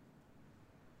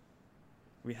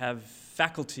 We have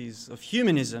faculties of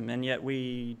humanism, and yet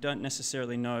we don't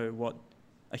necessarily know what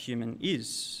a human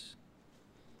is.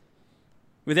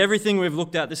 With everything we've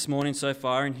looked at this morning so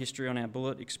far in history on our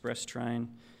Bullet Express train,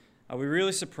 are we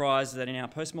really surprised that in our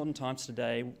postmodern times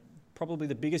today, probably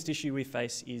the biggest issue we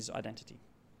face is identity?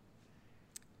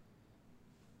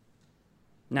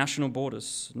 National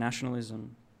borders,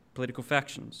 nationalism, political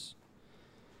factions.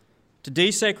 To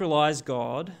desacralize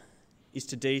God is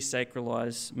to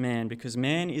desacralize man, because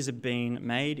man is a being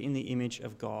made in the image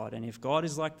of God. And if God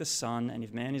is like the sun and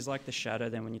if man is like the shadow,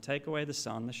 then when you take away the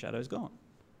sun, the shadow's gone.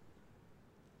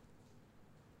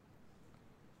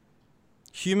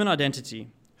 Human identity,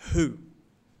 who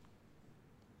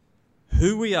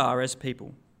we are as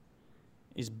people,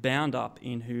 is bound up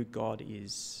in who God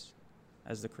is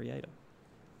as the Creator.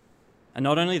 And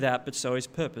not only that, but so is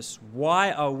purpose.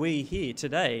 Why are we here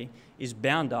today is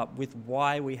bound up with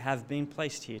why we have been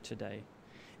placed here today.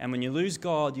 And when you lose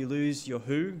God, you lose your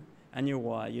who and your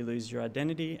why. You lose your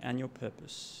identity and your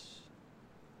purpose.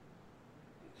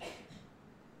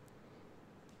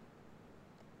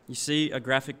 You see a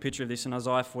graphic picture of this in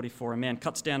Isaiah 44. A man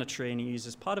cuts down a tree and he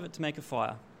uses part of it to make a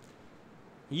fire.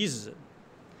 He uses it.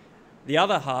 The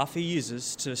other half he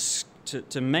uses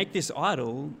to make this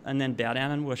idol and then bow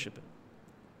down and worship it.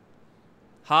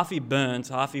 Half he burns,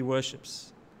 half he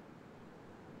worships.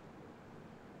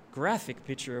 Graphic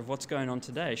picture of what's going on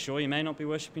today. Sure, you may not be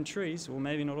worshipping trees, or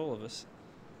maybe not all of us.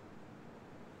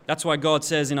 That's why God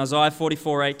says in Isaiah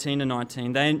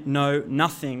 44:18-19, they know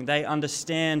nothing, they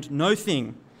understand no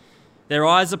thing. Their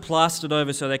eyes are plastered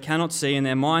over so they cannot see, and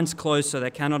their minds closed so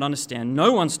they cannot understand.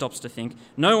 No one stops to think.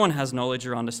 No one has knowledge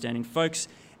or understanding. Folks,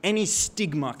 any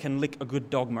stigma can lick a good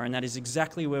dogma, and that is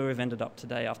exactly where we've ended up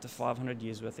today after 500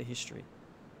 years worth of history.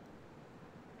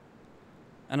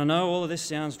 And I know all of this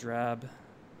sounds drab.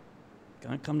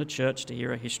 Don't come to church to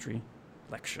hear a history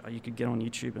lecture. You could get on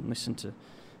YouTube and listen to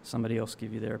somebody else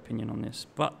give you their opinion on this.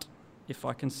 But if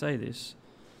I can say this,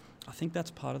 I think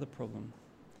that's part of the problem.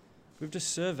 We've just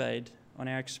surveyed on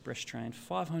our express train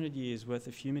 500 years worth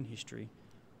of human history.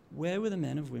 Where were the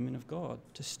men and women of God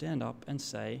to stand up and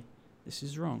say, this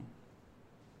is wrong?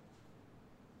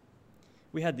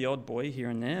 We had the odd boy here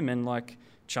and there, men like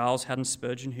Charles Haddon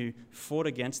Spurgeon, who fought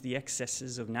against the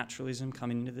excesses of naturalism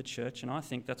coming into the church, and I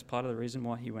think that's part of the reason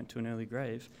why he went to an early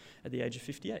grave at the age of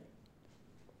 58.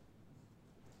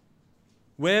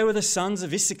 Where were the sons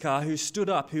of Issachar who stood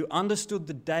up, who understood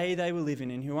the day they were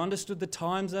living in, who understood the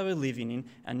times they were living in,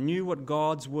 and knew what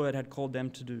God's word had called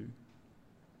them to do?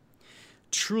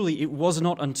 Truly, it was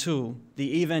not until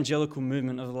the evangelical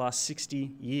movement of the last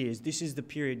 60 years, this is the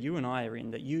period you and I are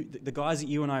in, that the guys that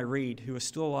you and I read who are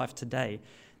still alive today,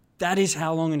 that is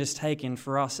how long it has taken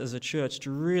for us as a church to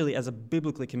really, as a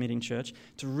biblically committing church,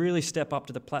 to really step up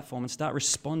to the platform and start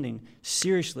responding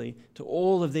seriously to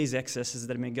all of these excesses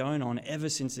that have been going on ever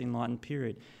since the Enlightened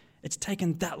period. It's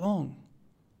taken that long.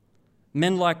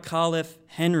 Men like Carl F.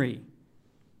 Henry,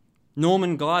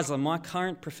 Norman Geisler, my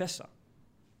current professor,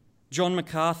 John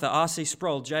MacArthur, R.C.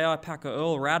 Sproul, J.I. Packer,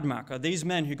 Earl Radmacher, these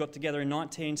men who got together in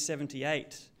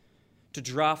 1978 to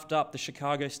draft up the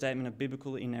Chicago Statement of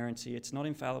Biblical Inerrancy. It's not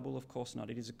infallible, of course not.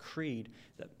 It is a creed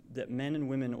that men and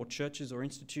women or churches or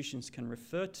institutions can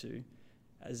refer to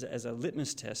as a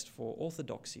litmus test for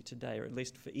orthodoxy today, or at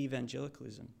least for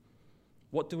evangelicalism.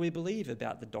 What do we believe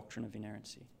about the doctrine of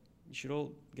inerrancy? You should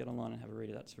all get online and have a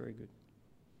read of that. It's very good.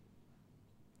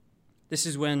 This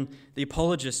is when the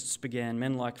apologists began,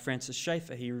 men like Francis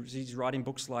Schaeffer. He's writing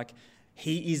books like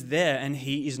He is There and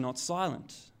He is Not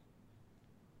Silent.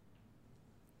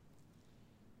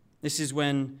 This is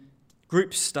when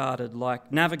groups started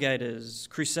like Navigators,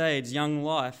 Crusades, Young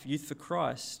Life, Youth for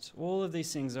Christ. All of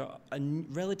these things are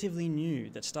relatively new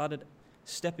that started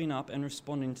stepping up and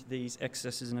responding to these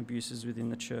excesses and abuses within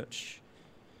the church.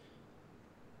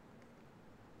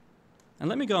 And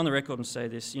let me go on the record and say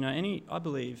this. I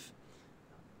believe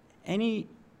any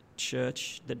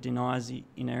church that denies the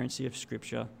inerrancy of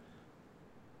Scripture,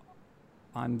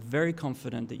 I'm very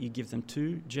confident that you give them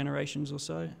 2 generations or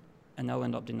so, and they'll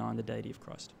end up denying the deity of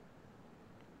Christ.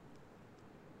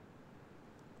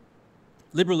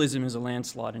 Liberalism is a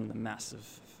landslide in the mass of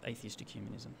atheistic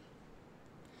humanism.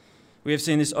 We have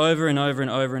seen this over and over and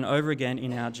over and over again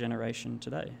in our generation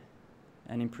today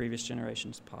and in previous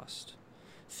generations past.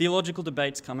 Theological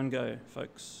debates come and go,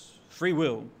 folks. Free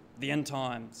will, the end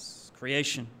times,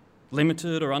 creation,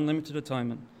 limited or unlimited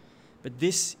atonement. But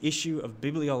this issue of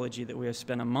bibliology that we have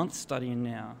spent a month studying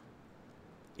now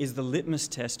is the litmus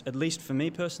test, at least for me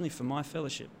personally, for my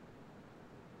fellowship,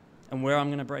 and where I'm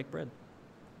going to break bread.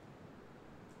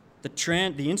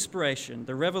 The inspiration,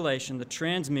 the revelation, the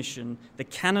transmission, the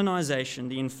canonization,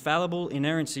 the infallible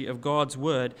inerrancy of God's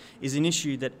word is an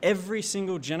issue that every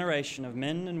single generation of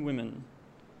men and women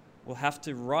will have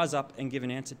to rise up and give an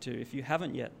answer to. If you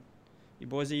haven't yet, you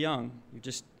boys are young, you've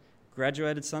just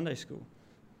graduated Sunday school.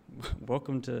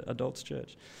 Welcome to Adults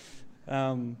Church.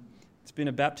 It's been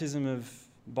a baptism of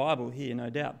Bible here, no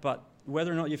doubt, but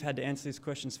whether or not you've had to answer these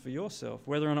questions for yourself,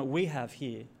 whether or not we have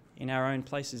here in our own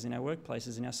places, in our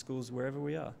workplaces, in our schools, wherever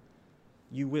we are,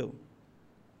 you will.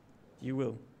 You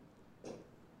will.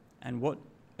 And what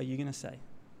are you going to say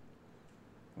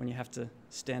when you have to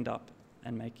stand up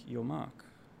and make your mark?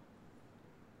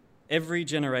 Every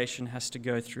generation has to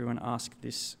go through and ask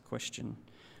this question.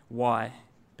 Why?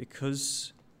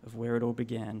 Because of where it all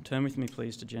began. Turn with me,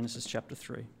 please, to Genesis chapter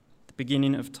 3, the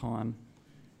beginning of time.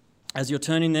 As you're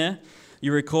turning there,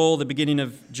 you recall the beginning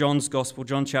of John's Gospel,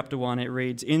 John chapter 1. It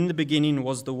reads, "In the beginning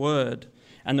was the Word,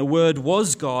 and the Word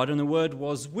was God, and the Word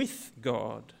was with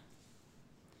God."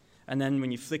 And then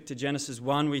when you flick to Genesis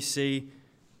 1, we see,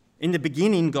 in the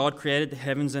beginning God created the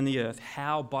heavens and the earth.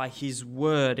 How? By his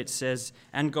word, it says,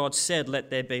 and God said, let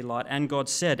there be light. And God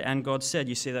said, and God said.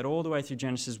 You see that all the way through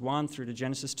Genesis 1 through to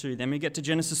Genesis 2. Then we get to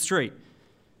Genesis 3.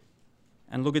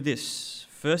 And look at this.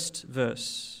 First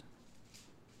verse.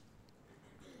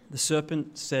 The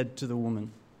serpent said to the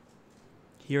woman.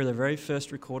 Here are the very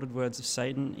first recorded words of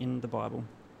Satan in the Bible.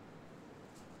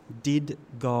 Did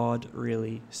God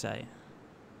really say?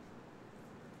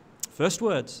 First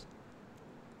words.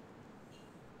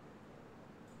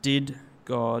 Did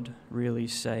God really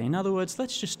say? In other words,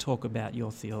 let's just talk about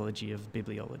your theology of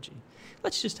bibliology.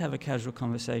 Let's just have a casual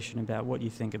conversation about what you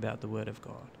think about the Word of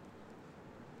God.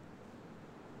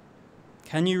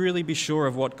 Can you really be sure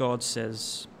of what God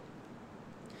says?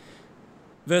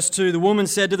 Verse 2, the woman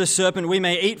said to the serpent, "We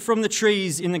may eat from the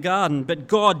trees in the garden, but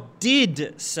God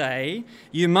did say,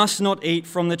 you must not eat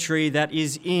from the tree that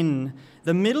is in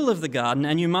the middle of the garden,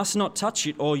 and you must not touch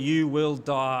it, or you will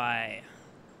die."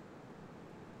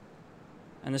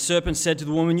 And the serpent said to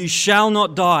the woman, "You shall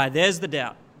not die." There's the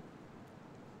doubt.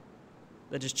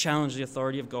 They just challenge the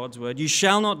authority of God's word. "You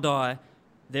shall not die."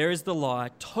 There is the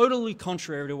lie, totally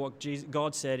contrary to what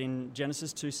God said in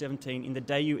Genesis 2:17, "In the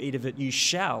day you eat of it, you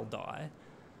shall die."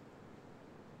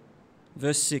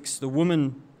 Verse 6, the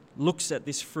woman looks at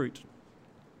this fruit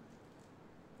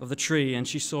of the tree and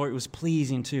she saw it was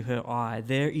pleasing to her eye.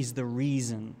 There is the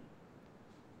reason.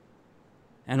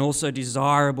 And also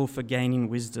desirable for gaining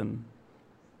wisdom.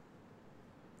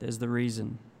 There's the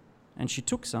reason. And she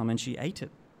took some and she ate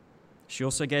it. She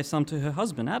also gave some to her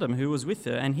husband, Adam, who was with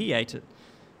her, and he ate it.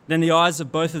 Then the eyes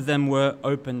of both of them were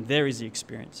opened. There is the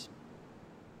experience.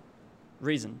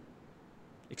 Reason.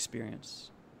 Experience.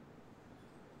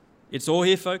 It's all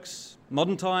here, folks.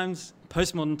 Modern times,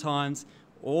 postmodern times,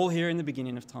 all here in the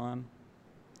beginning of time.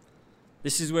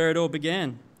 This is where it all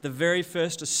began. The very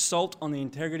first assault on the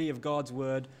integrity of God's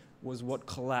word was what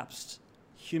collapsed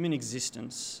human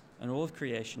existence and all of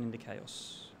creation into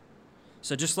chaos.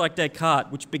 So just like Descartes,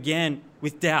 which began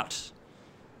with doubt,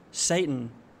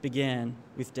 Satan began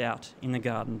with doubt in the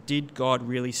garden. Did God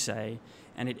really say?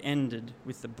 And it ended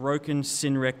with the broken,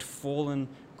 sin-wrecked, fallen,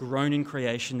 groaning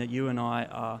creation that you and I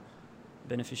are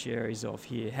beneficiaries of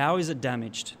here. How is it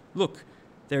damaged? Look,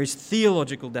 there is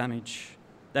theological damage.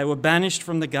 They were banished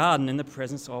from the garden in the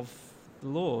presence of the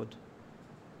Lord.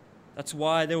 That's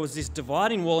why there was this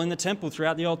dividing wall in the temple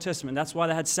throughout the Old Testament. That's why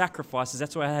they had sacrifices.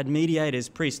 That's why they had mediators,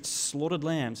 priests, slaughtered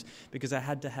lambs, because they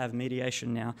had to have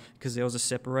mediation now because there was a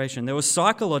separation. There was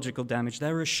psychological damage.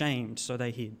 They were ashamed, so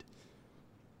they hid.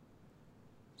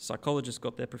 Psychologists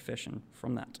got their profession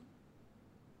from that.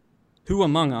 Who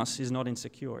among us is not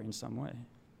insecure in some way?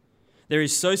 There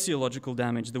is sociological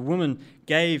damage. The woman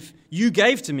gave, "You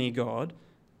gave to me, God.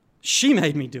 She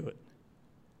made me do it."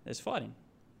 There's fighting.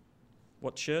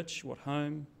 What church, what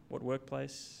home, what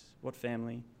workplace, what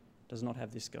family does not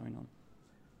have this going on?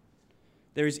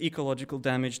 There is ecological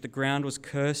damage. The ground was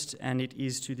cursed, and it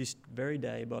is to this very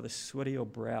day, by the sweat of your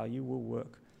brow you will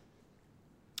work.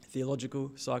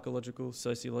 Theological, psychological,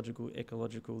 sociological,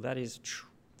 ecological, that is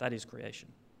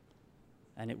creation.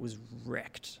 And it was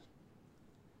wrecked.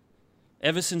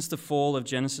 Ever since the fall of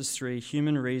Genesis 3,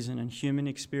 human reason and human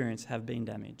experience have been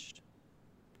damaged.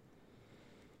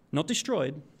 Not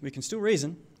destroyed. We can still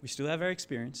reason. We still have our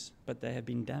experience, but they have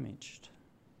been damaged.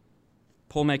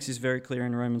 Paul makes this very clear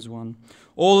in Romans 1.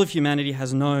 All of humanity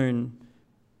has known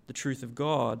the truth of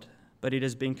God, but it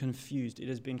has been confused. It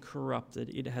has been corrupted.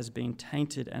 It has been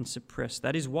tainted and suppressed.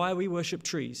 That is why we worship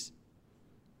trees.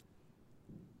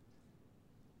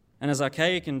 And as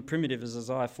archaic and primitive as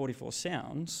Isaiah 44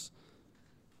 sounds,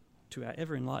 to our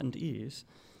ever-enlightened ears,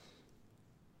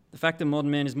 the fact that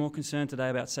modern man is more concerned today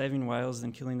about saving whales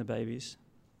than killing the babies,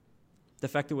 the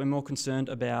fact that we're more concerned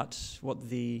about what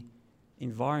the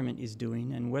environment is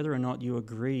doing and whether or not you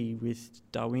agree with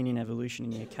Darwinian evolution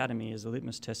in the academy as a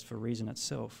litmus test for reason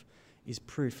itself, is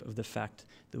proof of the fact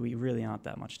that we really aren't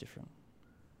that much different.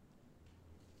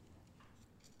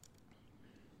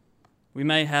 We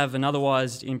may have an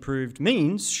otherwise improved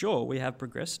means, sure, we have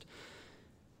progressed,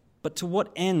 but to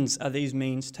what ends are these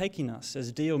means taking us?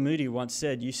 As D.L. Moody once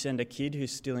said, you send a kid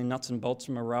who's stealing nuts and bolts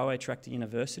from a railway track to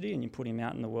university and you put him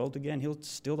out in the world again, he'll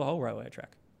steal the whole railway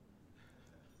track.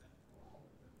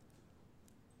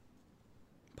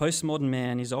 Postmodern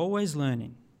man is always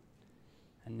learning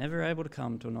and never able to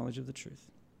come to a knowledge of the truth.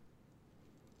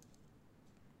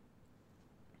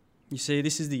 You see,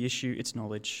 this is the issue, it's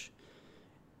knowledge.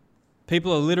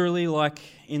 People are literally like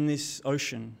in this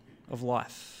ocean of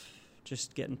life,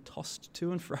 just getting tossed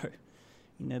to and fro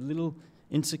in their little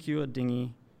insecure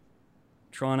dinghy,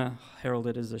 trying to herald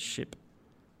it as a ship.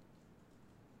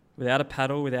 Without a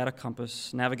paddle, without a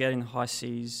compass, navigating the high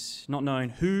seas, not knowing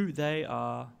who they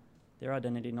are, their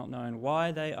identity, not knowing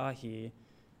why they are here,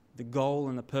 the goal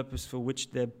and the purpose for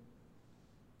which they're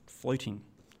floating.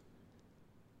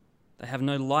 They have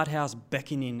no lighthouse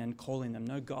beckoning and calling them,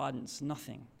 no guidance,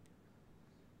 nothing.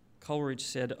 Coleridge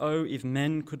said, "Oh, if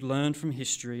men could learn from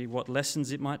history what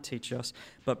lessons it might teach us,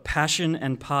 but passion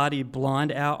and party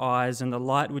blind our eyes, and the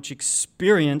light which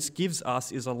experience gives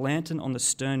us is a lantern on the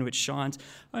stern which shines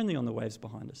only on the waves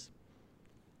behind us."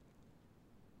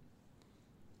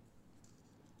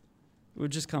 We've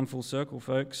just come full circle,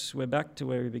 folks. We're back to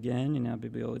where we began in our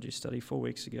bibliology study 4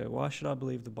 weeks ago. Why should I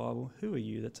believe the Bible? Who are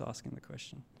you that's asking the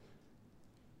question?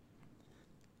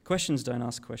 Questions don't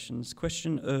ask questions.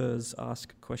 Questioners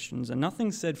ask questions. And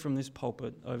nothing said from this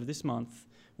pulpit over this month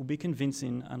will be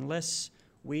convincing unless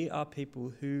we are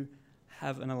people who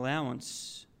have an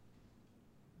allowance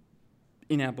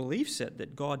in our belief set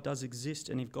that God does exist.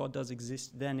 And if God does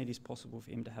exist, then it is possible for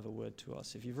him to have a word to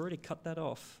us. If you've already cut that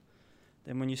off,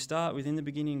 then when you start with in the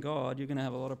beginning God, you're going to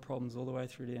have a lot of problems all the way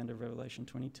through the end of Revelation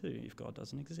 22 if God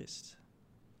doesn't exist.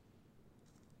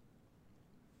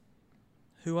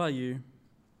 Who are you?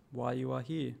 Why you are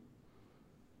here?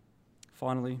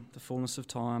 Finally, the fullness of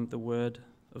time, the word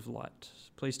of light.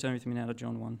 Please turn with me now to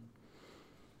John 1.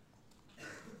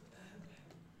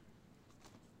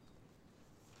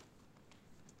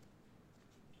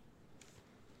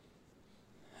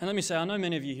 And let me say, I know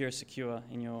many of you here are secure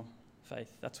in your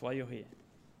faith. That's why you're here.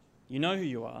 You know who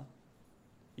you are.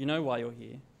 You know why you're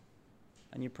here.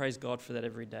 And you praise God for that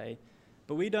every day.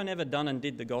 But we don't ever done and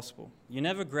did the gospel. You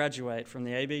never graduate from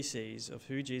the ABCs of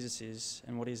who Jesus is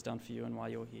and what he's done for you and why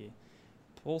you're here.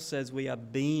 Paul says we are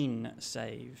being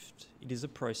saved. It is a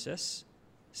process.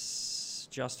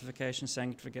 Justification,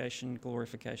 sanctification,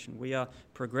 glorification. We are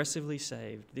progressively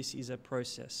saved. This is a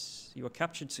process. You are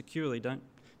captured securely. Don't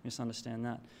misunderstand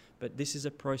that. But this is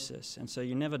a process. And so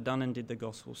you never done and did the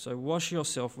gospel. So wash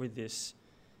yourself with this,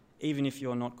 even if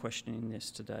you're not questioning this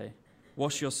today.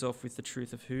 Wash yourself with the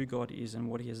truth of who God is and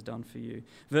what he has done for you.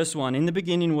 Verse 1, in the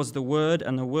beginning was the Word,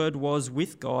 and the Word was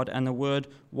with God, and the Word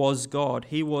was God.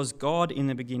 He was God in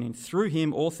the beginning. Through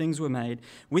him all things were made.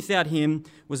 Without him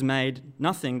was made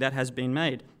nothing that has been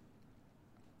made.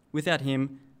 Without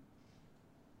him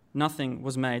nothing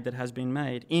was made that has been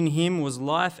made. In him was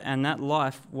life, and that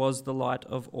life was the light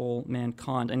of all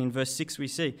mankind. And in verse 6 we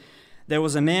see, there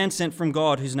was a man sent from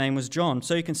God whose name was John.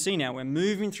 So you can see now we're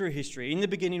moving through history. In the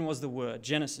beginning was the Word,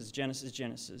 Genesis, Genesis,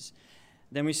 Genesis.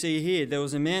 Then we see here, there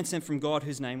was a man sent from God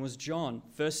whose name was John.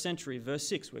 First century, verse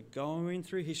 6. We're going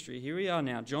through history. Here we are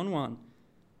now, John 1.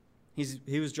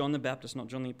 He was John the Baptist, not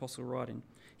John the Apostle writing.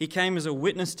 He came as a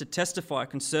witness to testify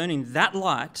concerning that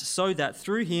light so that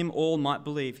through him all might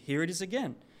believe. Here it is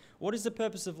again. What is the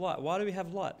purpose of light? Why do we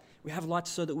have light? We have light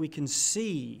so that we can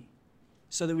see,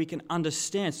 so that we can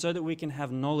understand, so that we can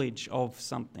have knowledge of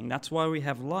something. That's why we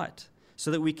have light, so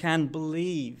that we can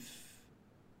believe.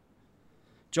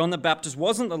 John the Baptist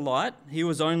wasn't the light. He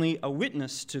was only a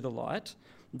witness to the light.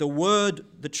 The Word,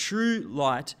 the true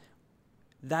light,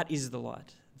 that is the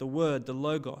light. The Word, the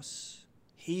Logos,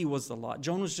 he was the light.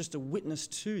 John was just a witness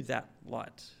to that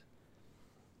light.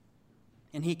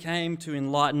 And he came to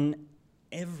enlighten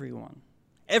everyone.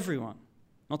 Everyone.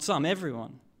 Not some,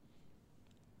 everyone.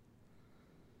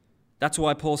 That's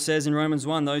why Paul says in Romans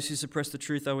 1, those who suppress the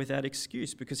truth are without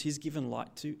excuse, because he's given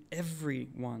light to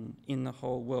everyone in the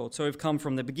whole world. So we've come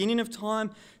from the beginning of time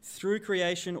through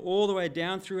creation all the way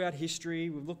down throughout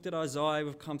history. We've looked at Isaiah,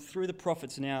 we've come through the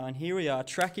prophets now, and here we are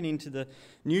tracking into the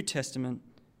New Testament.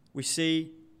 We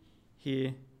see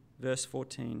here, verse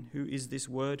 14, who is this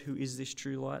Word? Who is this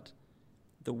true light?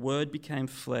 The Word became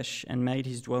flesh and made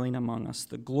his dwelling among us,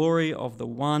 the glory of the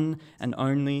one and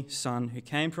only Son who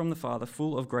came from the Father,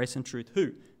 full of grace and truth.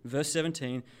 Who? Verse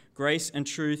 17, grace and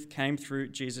truth came through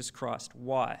Jesus Christ.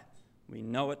 Why? We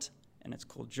know it, and it's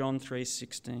called John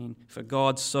 3:16. For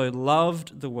God so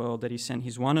loved the world that he sent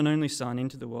his one and only Son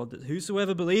into the world, that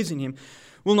whosoever believes in him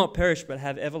will not perish but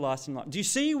have everlasting life. Do you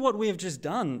see what we have just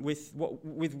done with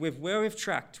where we've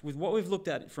tracked, with what we've looked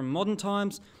at from modern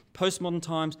times, postmodern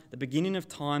times, the beginning of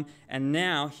time, and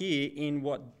now here in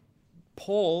what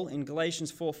Paul in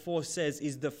Galatians 4:4 says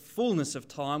is the fullness of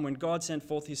time when God sent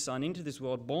forth his Son into this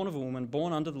world, born of a woman,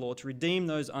 born under the law, to redeem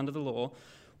those under the law.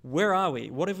 Where are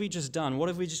we? What have we just done? What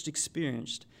have we just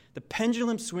experienced? The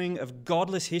pendulum swing of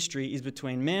godless history is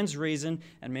between man's reason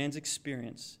and man's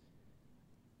experience.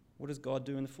 What does God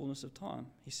do in the fullness of time?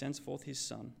 He sends forth his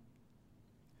Son,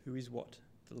 who is what?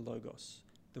 The Logos,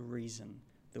 the reason,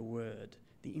 the Word,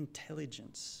 the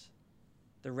intelligence,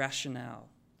 the rationale,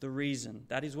 the reason.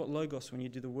 That is what Logos, when you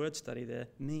do the word study there,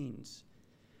 means.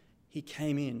 He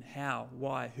came in. How?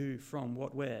 Why? Who? From?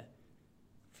 What? Where?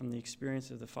 From the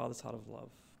experience of the Father's heart of love.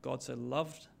 God so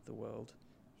loved the world,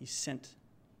 he sent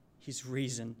his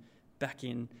reason back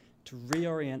in to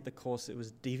reorient the course that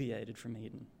was deviated from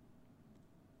Eden.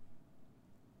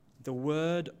 The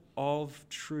word of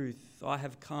truth. I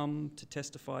have come to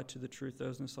testify to the truth.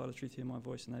 Those on the side of truth hear my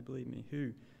voice and they believe me.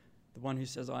 Who? The one who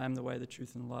says, I am the way, the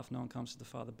truth, and the life. No one comes to the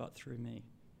Father but through me.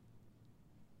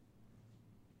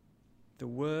 The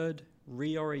word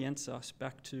reorients us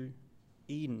back to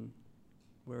Eden,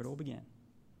 where it all began.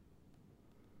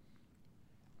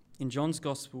 In John's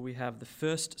Gospel, we have the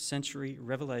first century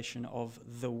revelation of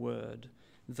the Word,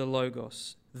 the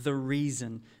Logos, the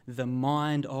reason, the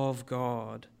mind of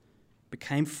God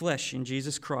became flesh in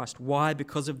Jesus Christ. Why?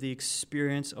 Because of the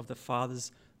experience of the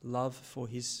Father's love for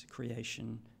his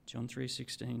creation. John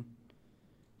 3:16.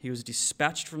 He was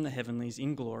dispatched from the heavenlies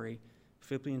in glory.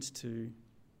 Philippians 2,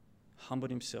 humbled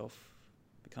himself,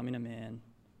 becoming a man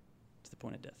to the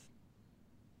point of death.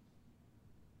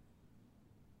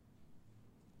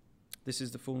 This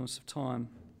is the fullness of time.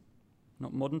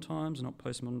 Not modern times, not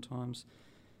postmodern times.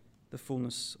 The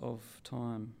fullness of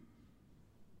time.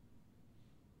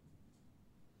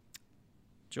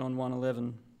 John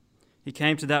 1:11. He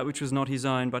came to that which was not his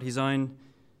own, but his own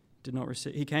did not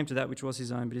receive. He came to that which was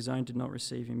his own, but his own did not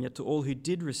receive him. Yet to all who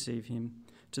did receive him,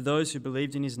 to those who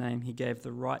believed in his name, he gave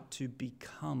the right to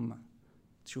become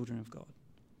children of God.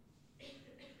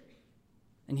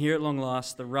 And here at long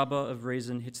last, the rubber of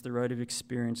reason hits the road of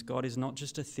experience. God is not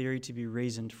just a theory to be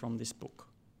reasoned from this book.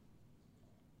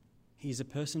 He is a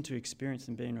person to experience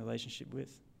and be in relationship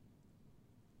with.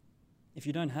 If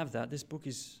you don't have that, this book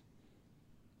is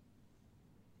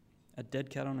a dead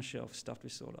cat on a shelf stuffed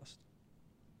with sawdust.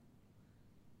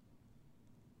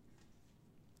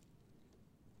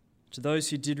 To those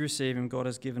who did receive him, God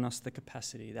has given us the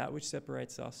capacity, that which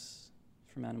separates us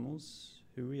from animals,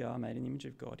 who we are, made in the image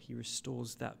of God. He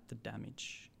restores the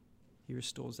damage. He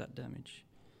restores that damage.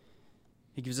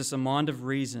 He gives us a mind of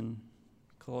reason.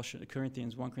 1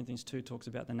 Corinthians 2 talks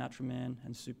about the natural man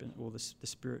and the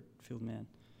spirit-filled man.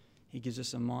 He gives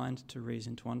us a mind to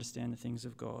reason, to understand the things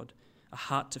of God, a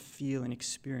heart to feel and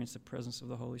experience the presence of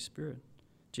the Holy Spirit.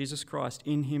 Jesus Christ,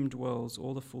 in him dwells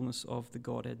all the fullness of the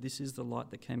Godhead. This is the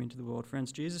light that came into the world.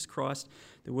 Friends, Jesus Christ,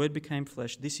 the Word became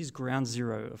flesh. This is ground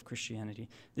zero of Christianity.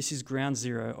 This is ground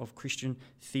zero of Christian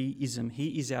theism.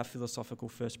 He is our philosophical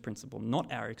first principle, not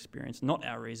our experience, not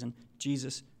our reason.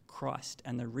 Jesus Christ,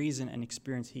 and the reason and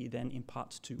experience he then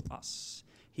imparts to us.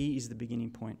 He is the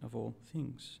beginning point of all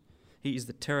things. He is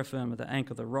the terra firma, the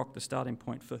anchor, the rock, the starting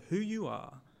point for who you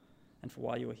are and for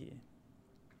why you are here.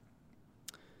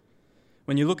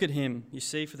 When you look at him, you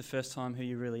see for the first time who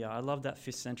you really are. I love that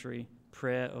 5th century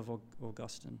prayer of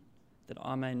Augustine, that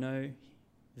I may know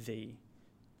thee,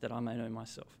 that I may know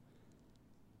myself.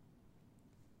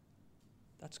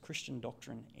 That's Christian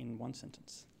doctrine in one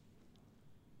sentence.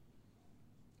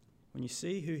 When you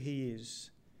see who he is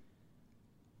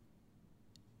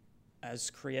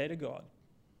as Creator God,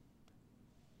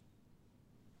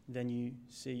 then you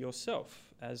see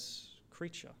yourself as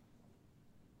creature.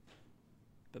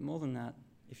 But more than that,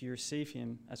 if you receive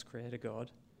him as Creator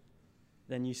God,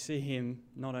 then you see him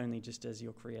not only just as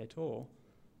your Creator,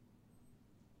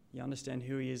 you understand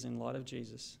who he is in light of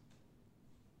Jesus.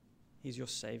 He's your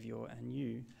Saviour, and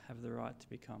you have the right to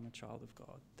become a child of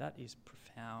God. That is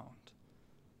profound.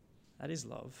 That is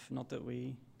love. Not that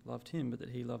we loved him, but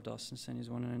that he loved us and sent his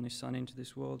one and only Son into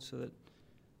this world so that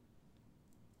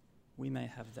we may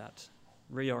have that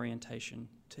reorientation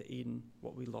to Eden,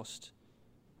 what we lost.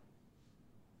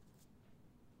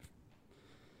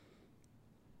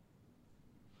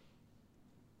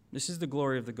 This is the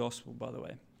glory of the gospel, by the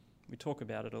way. We talk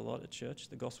about it a lot at church,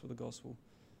 the gospel, the gospel.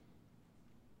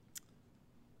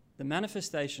 The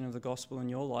manifestation of the gospel in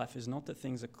your life is not that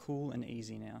things are cool and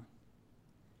easy now.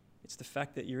 It's the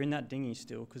fact that you're in that dinghy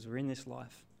still, because we're in this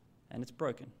life and it's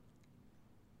broken.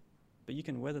 But you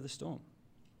can weather the storm.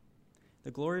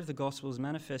 The glory of the gospel is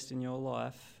manifest in your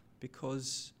life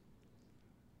because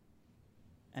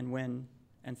and when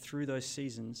and through those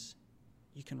seasons,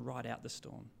 you can ride out the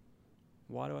storm.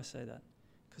 Why do I say that?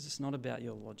 Because it's not about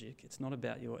your logic. It's not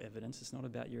about your evidence. It's not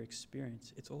about your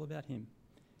experience. It's all about him.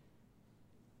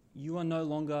 You are no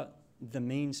longer the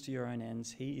means to your own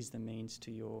ends. He is the means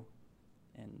to your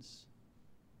ends.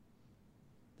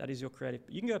 That is your creative.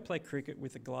 You can go play cricket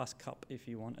with a glass cup if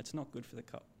you want. It's not good for the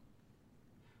cup.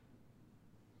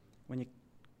 When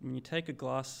you take a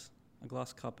glass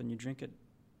cup and you drink it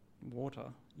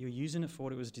water, you're using it for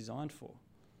what it was designed for.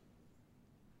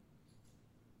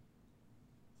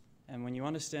 And when you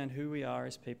understand who we are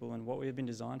as people and what we have been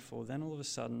designed for, then all of a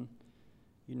sudden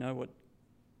you know what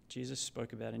Jesus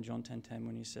spoke about in John 10:10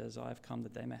 when he says, I have come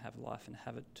that they may have life and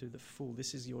have it to the full.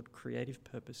 This is your creative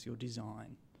purpose, your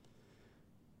design.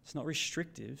 It's not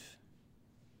restrictive.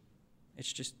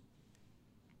 It's just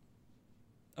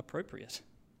appropriate.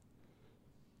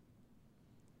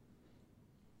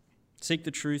 Seek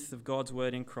the truth of God's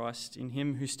word in Christ, in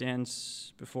him who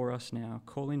stands before us now,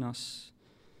 calling us.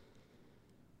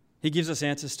 He gives us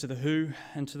answers to the who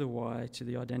and to the why, to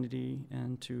the identity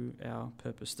and to our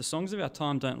purpose. The songs of our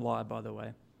time don't lie, by the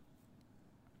way.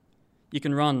 You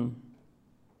can run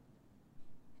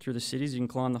through the cities. You can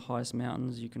climb the highest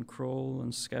mountains. You can crawl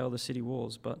and scale the city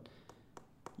walls. But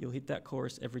you'll hit that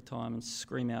chorus every time and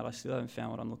scream out, I still haven't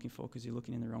found what I'm looking for, because you're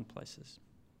looking in the wrong places.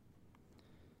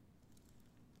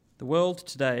 The world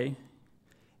today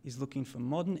is looking for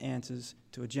modern answers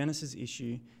to a Genesis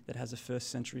issue that has a first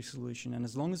century solution. And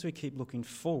as long as we keep looking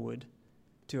forward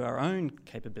to our own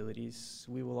capabilities,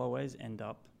 we will always end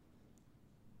up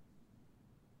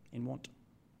in want.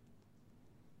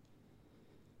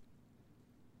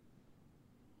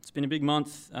 It's been a big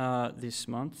month this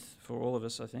month for all of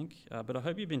us, I think, but I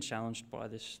hope you've been challenged by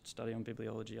this study on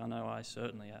bibliology. I know I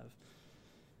certainly have.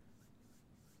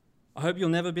 I hope you'll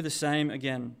never be the same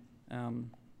again,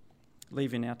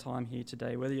 leaving our time here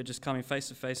today, whether you're just coming face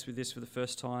to face with this for the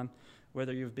first time,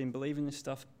 whether you've been believing this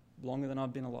stuff longer than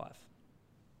I've been alive.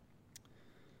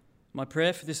 My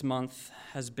prayer for this month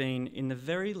has been, in the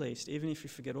very least, even if you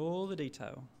forget all the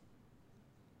detail,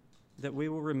 that we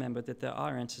will remember that there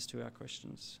are answers to our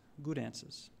questions, good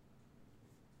answers.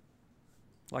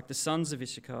 Like the sons of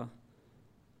Issachar,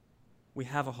 we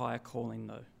have a higher calling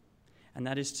though, and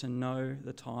that is to know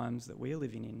the times that we are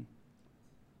living in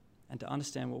and to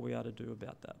understand what we are to do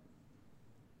about that.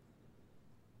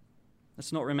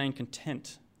 Let's not remain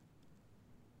content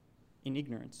in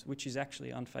ignorance, which is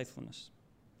actually unfaithfulness.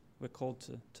 We're called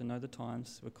to know the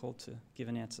times. We're called to give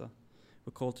an answer.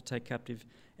 We're called to take captive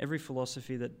every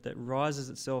philosophy that rises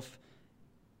itself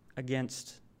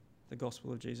against the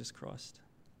gospel of Jesus Christ.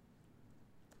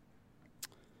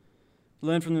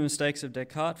 Learn from the mistakes of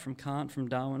Descartes, from Kant, from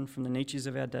Darwin, from the Nietzsches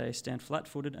of our day. Stand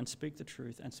flat-footed and speak the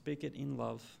truth, and speak it in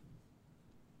love.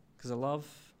 Because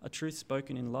a truth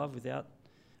spoken in love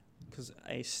because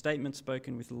a statement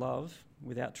spoken with love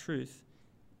without truth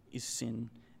is sin,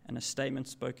 and a statement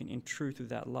spoken in truth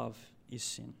without love is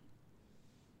sin.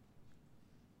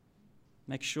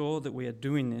 Make sure that we are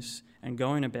doing this and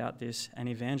going about this and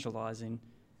evangelizing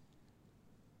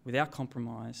without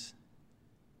compromise,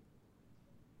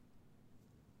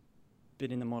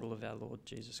 but in the model of our Lord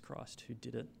Jesus Christ, who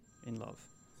did it in love.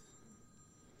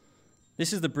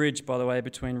 This is the bridge, by the way,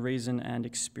 between reason and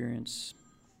experience.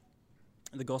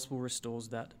 The gospel restores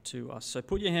that to us. So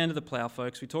put your hand to the plough,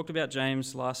 folks. We talked about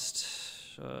James last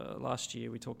year.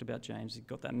 We talked about James. You've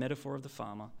got that metaphor of the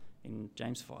farmer in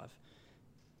James 5.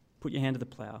 Put your hand to the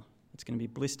plough. It's going to be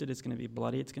blistered. It's going to be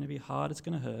bloody. It's going to be hard. It's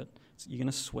going to hurt. You're going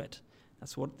to sweat.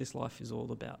 That's what this life is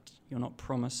all about. You're not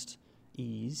promised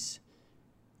ease.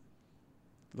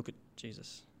 Look at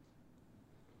Jesus.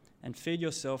 And feed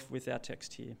yourself with our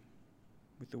text here,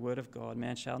 with the word of God.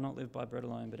 Man shall not live by bread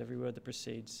alone, but every word that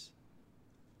proceeds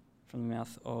from the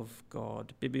mouth of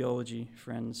God. Bibliology,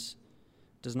 friends,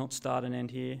 does not start and end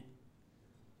here.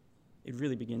 It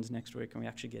really begins next week when we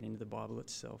actually get into the Bible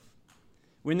itself.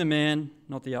 Win the man,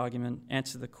 not the argument.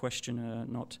 Answer the questioner,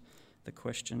 not the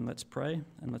question. Let's pray,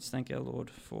 and let's thank our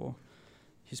Lord for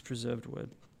his preserved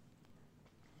word.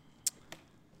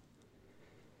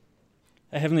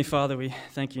 Our Heavenly Father, we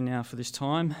thank you now for this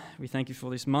time. We thank you for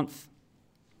this month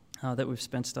that we've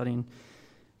spent studying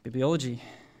bibliology.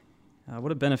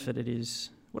 What a benefit it is.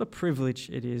 What a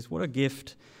privilege it is. What a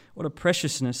gift. What a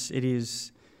preciousness it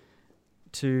is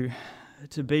to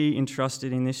be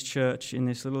entrusted in this church, in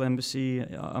this little embassy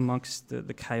amongst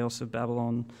the chaos of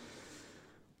Babylon,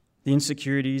 the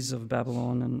insecurities of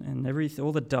Babylon and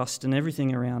all the dust and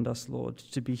everything around us, Lord,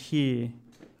 to be here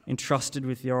entrusted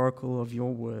with the oracle of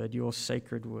your word, your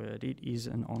sacred word. It is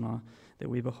an honour that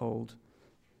we behold.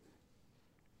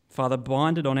 Father,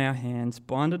 bind it on our hands,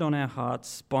 bind it on our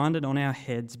hearts, bind it on our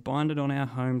heads, bind it on our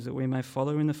homes, that we may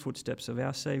follow in the footsteps of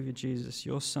our Saviour Jesus,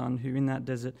 your Son, who in that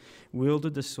desert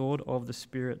wielded the sword of the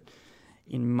Spirit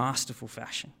in masterful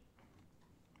fashion.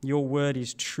 Your word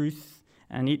is truth,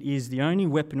 and it is the only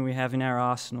weapon we have in our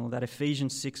arsenal. That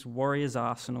Ephesians 6 warrior's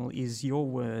arsenal is your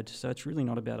word, so it's really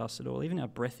not about us at all. Even our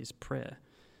breath is prayer.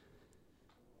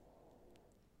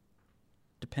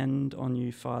 Depend on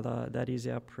you, Father. That is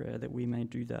our prayer, that we may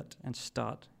do that and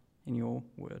start in your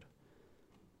word.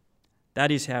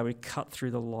 That is how we cut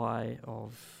through the lie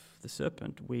of the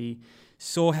serpent. We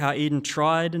saw how Eve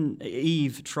tried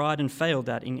and failed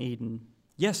that in Eden.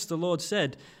 Yes, the Lord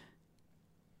said,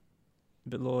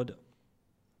 but Lord,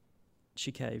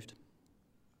 she caved.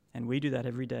 And we do that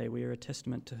every day. We are a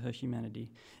testament to her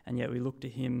humanity. And yet we look to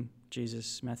him,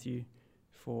 Jesus, Matthew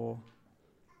 4,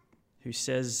 who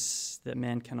says that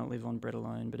man cannot live on bread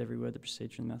alone, but every word that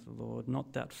proceeds from the mouth of the Lord.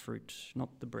 Not that fruit, not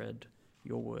the bread,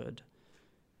 your word.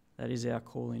 That is our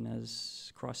calling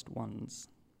as Christ ones,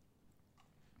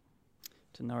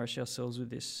 to nourish ourselves with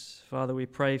this. Father, we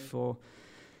pray for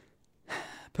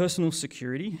personal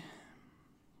security.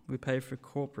 We pray for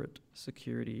corporate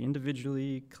security,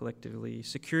 individually, collectively,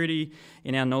 security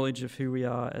in our knowledge of who we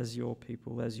are as your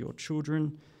people, as your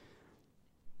children,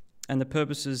 and the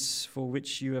purposes for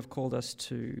which you have called us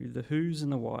to, the who's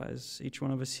and the whys, each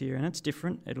one of us here. And it's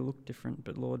different, it'll look different,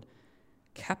 but Lord,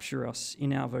 capture us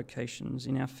in our vocations,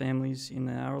 in our families, in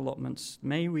our allotments.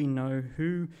 May we know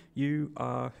who you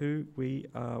are, who we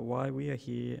are, why we are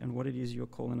here, and what it is you're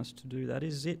calling us to do. That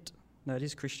is it. That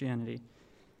is Christianity.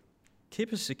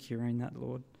 Keep us secure in that,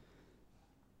 Lord.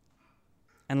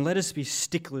 And let us be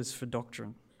sticklers for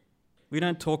doctrine. We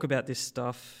don't talk about this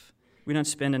stuff. We don't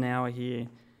spend an hour here,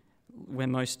 where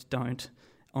most don't,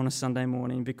 on a Sunday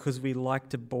morning because we like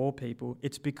to bore people.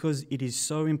 It's because it is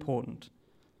so important.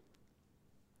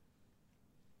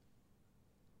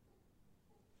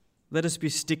 Let us be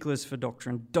sticklers for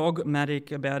doctrine,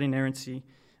 dogmatic about inerrancy,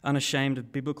 unashamed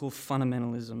of biblical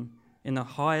fundamentalism in the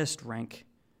highest rank.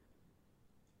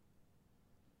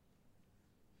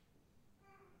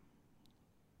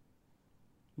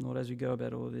 Lord, as we go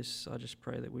about all of this, I just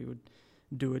pray that we would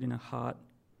do it in a heart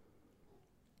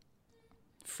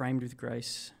framed with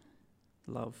grace,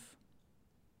 love.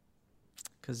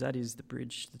 Because that is the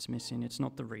bridge that's missing. It's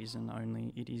not the reason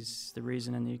only. It is the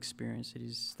reason and the experience. It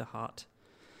is the heart,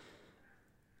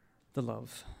 the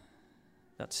love.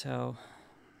 That's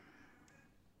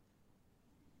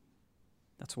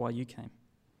why you came.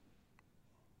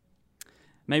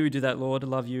 May we do that, Lord, to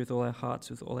love you with all our hearts,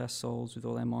 with all our souls, with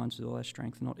all our minds, with all our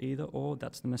strength. Not either or,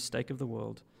 that's the mistake of the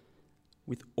world,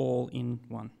 with all in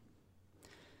one.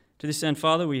 To this end,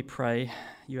 Father, we pray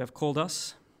you have called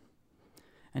us.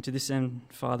 And to this end,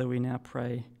 Father, we now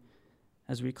pray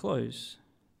as we close.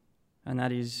 And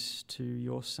that is to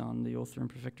your Son, the author and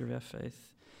perfecter of our faith,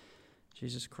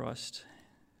 Jesus Christ.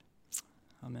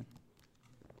 Amen.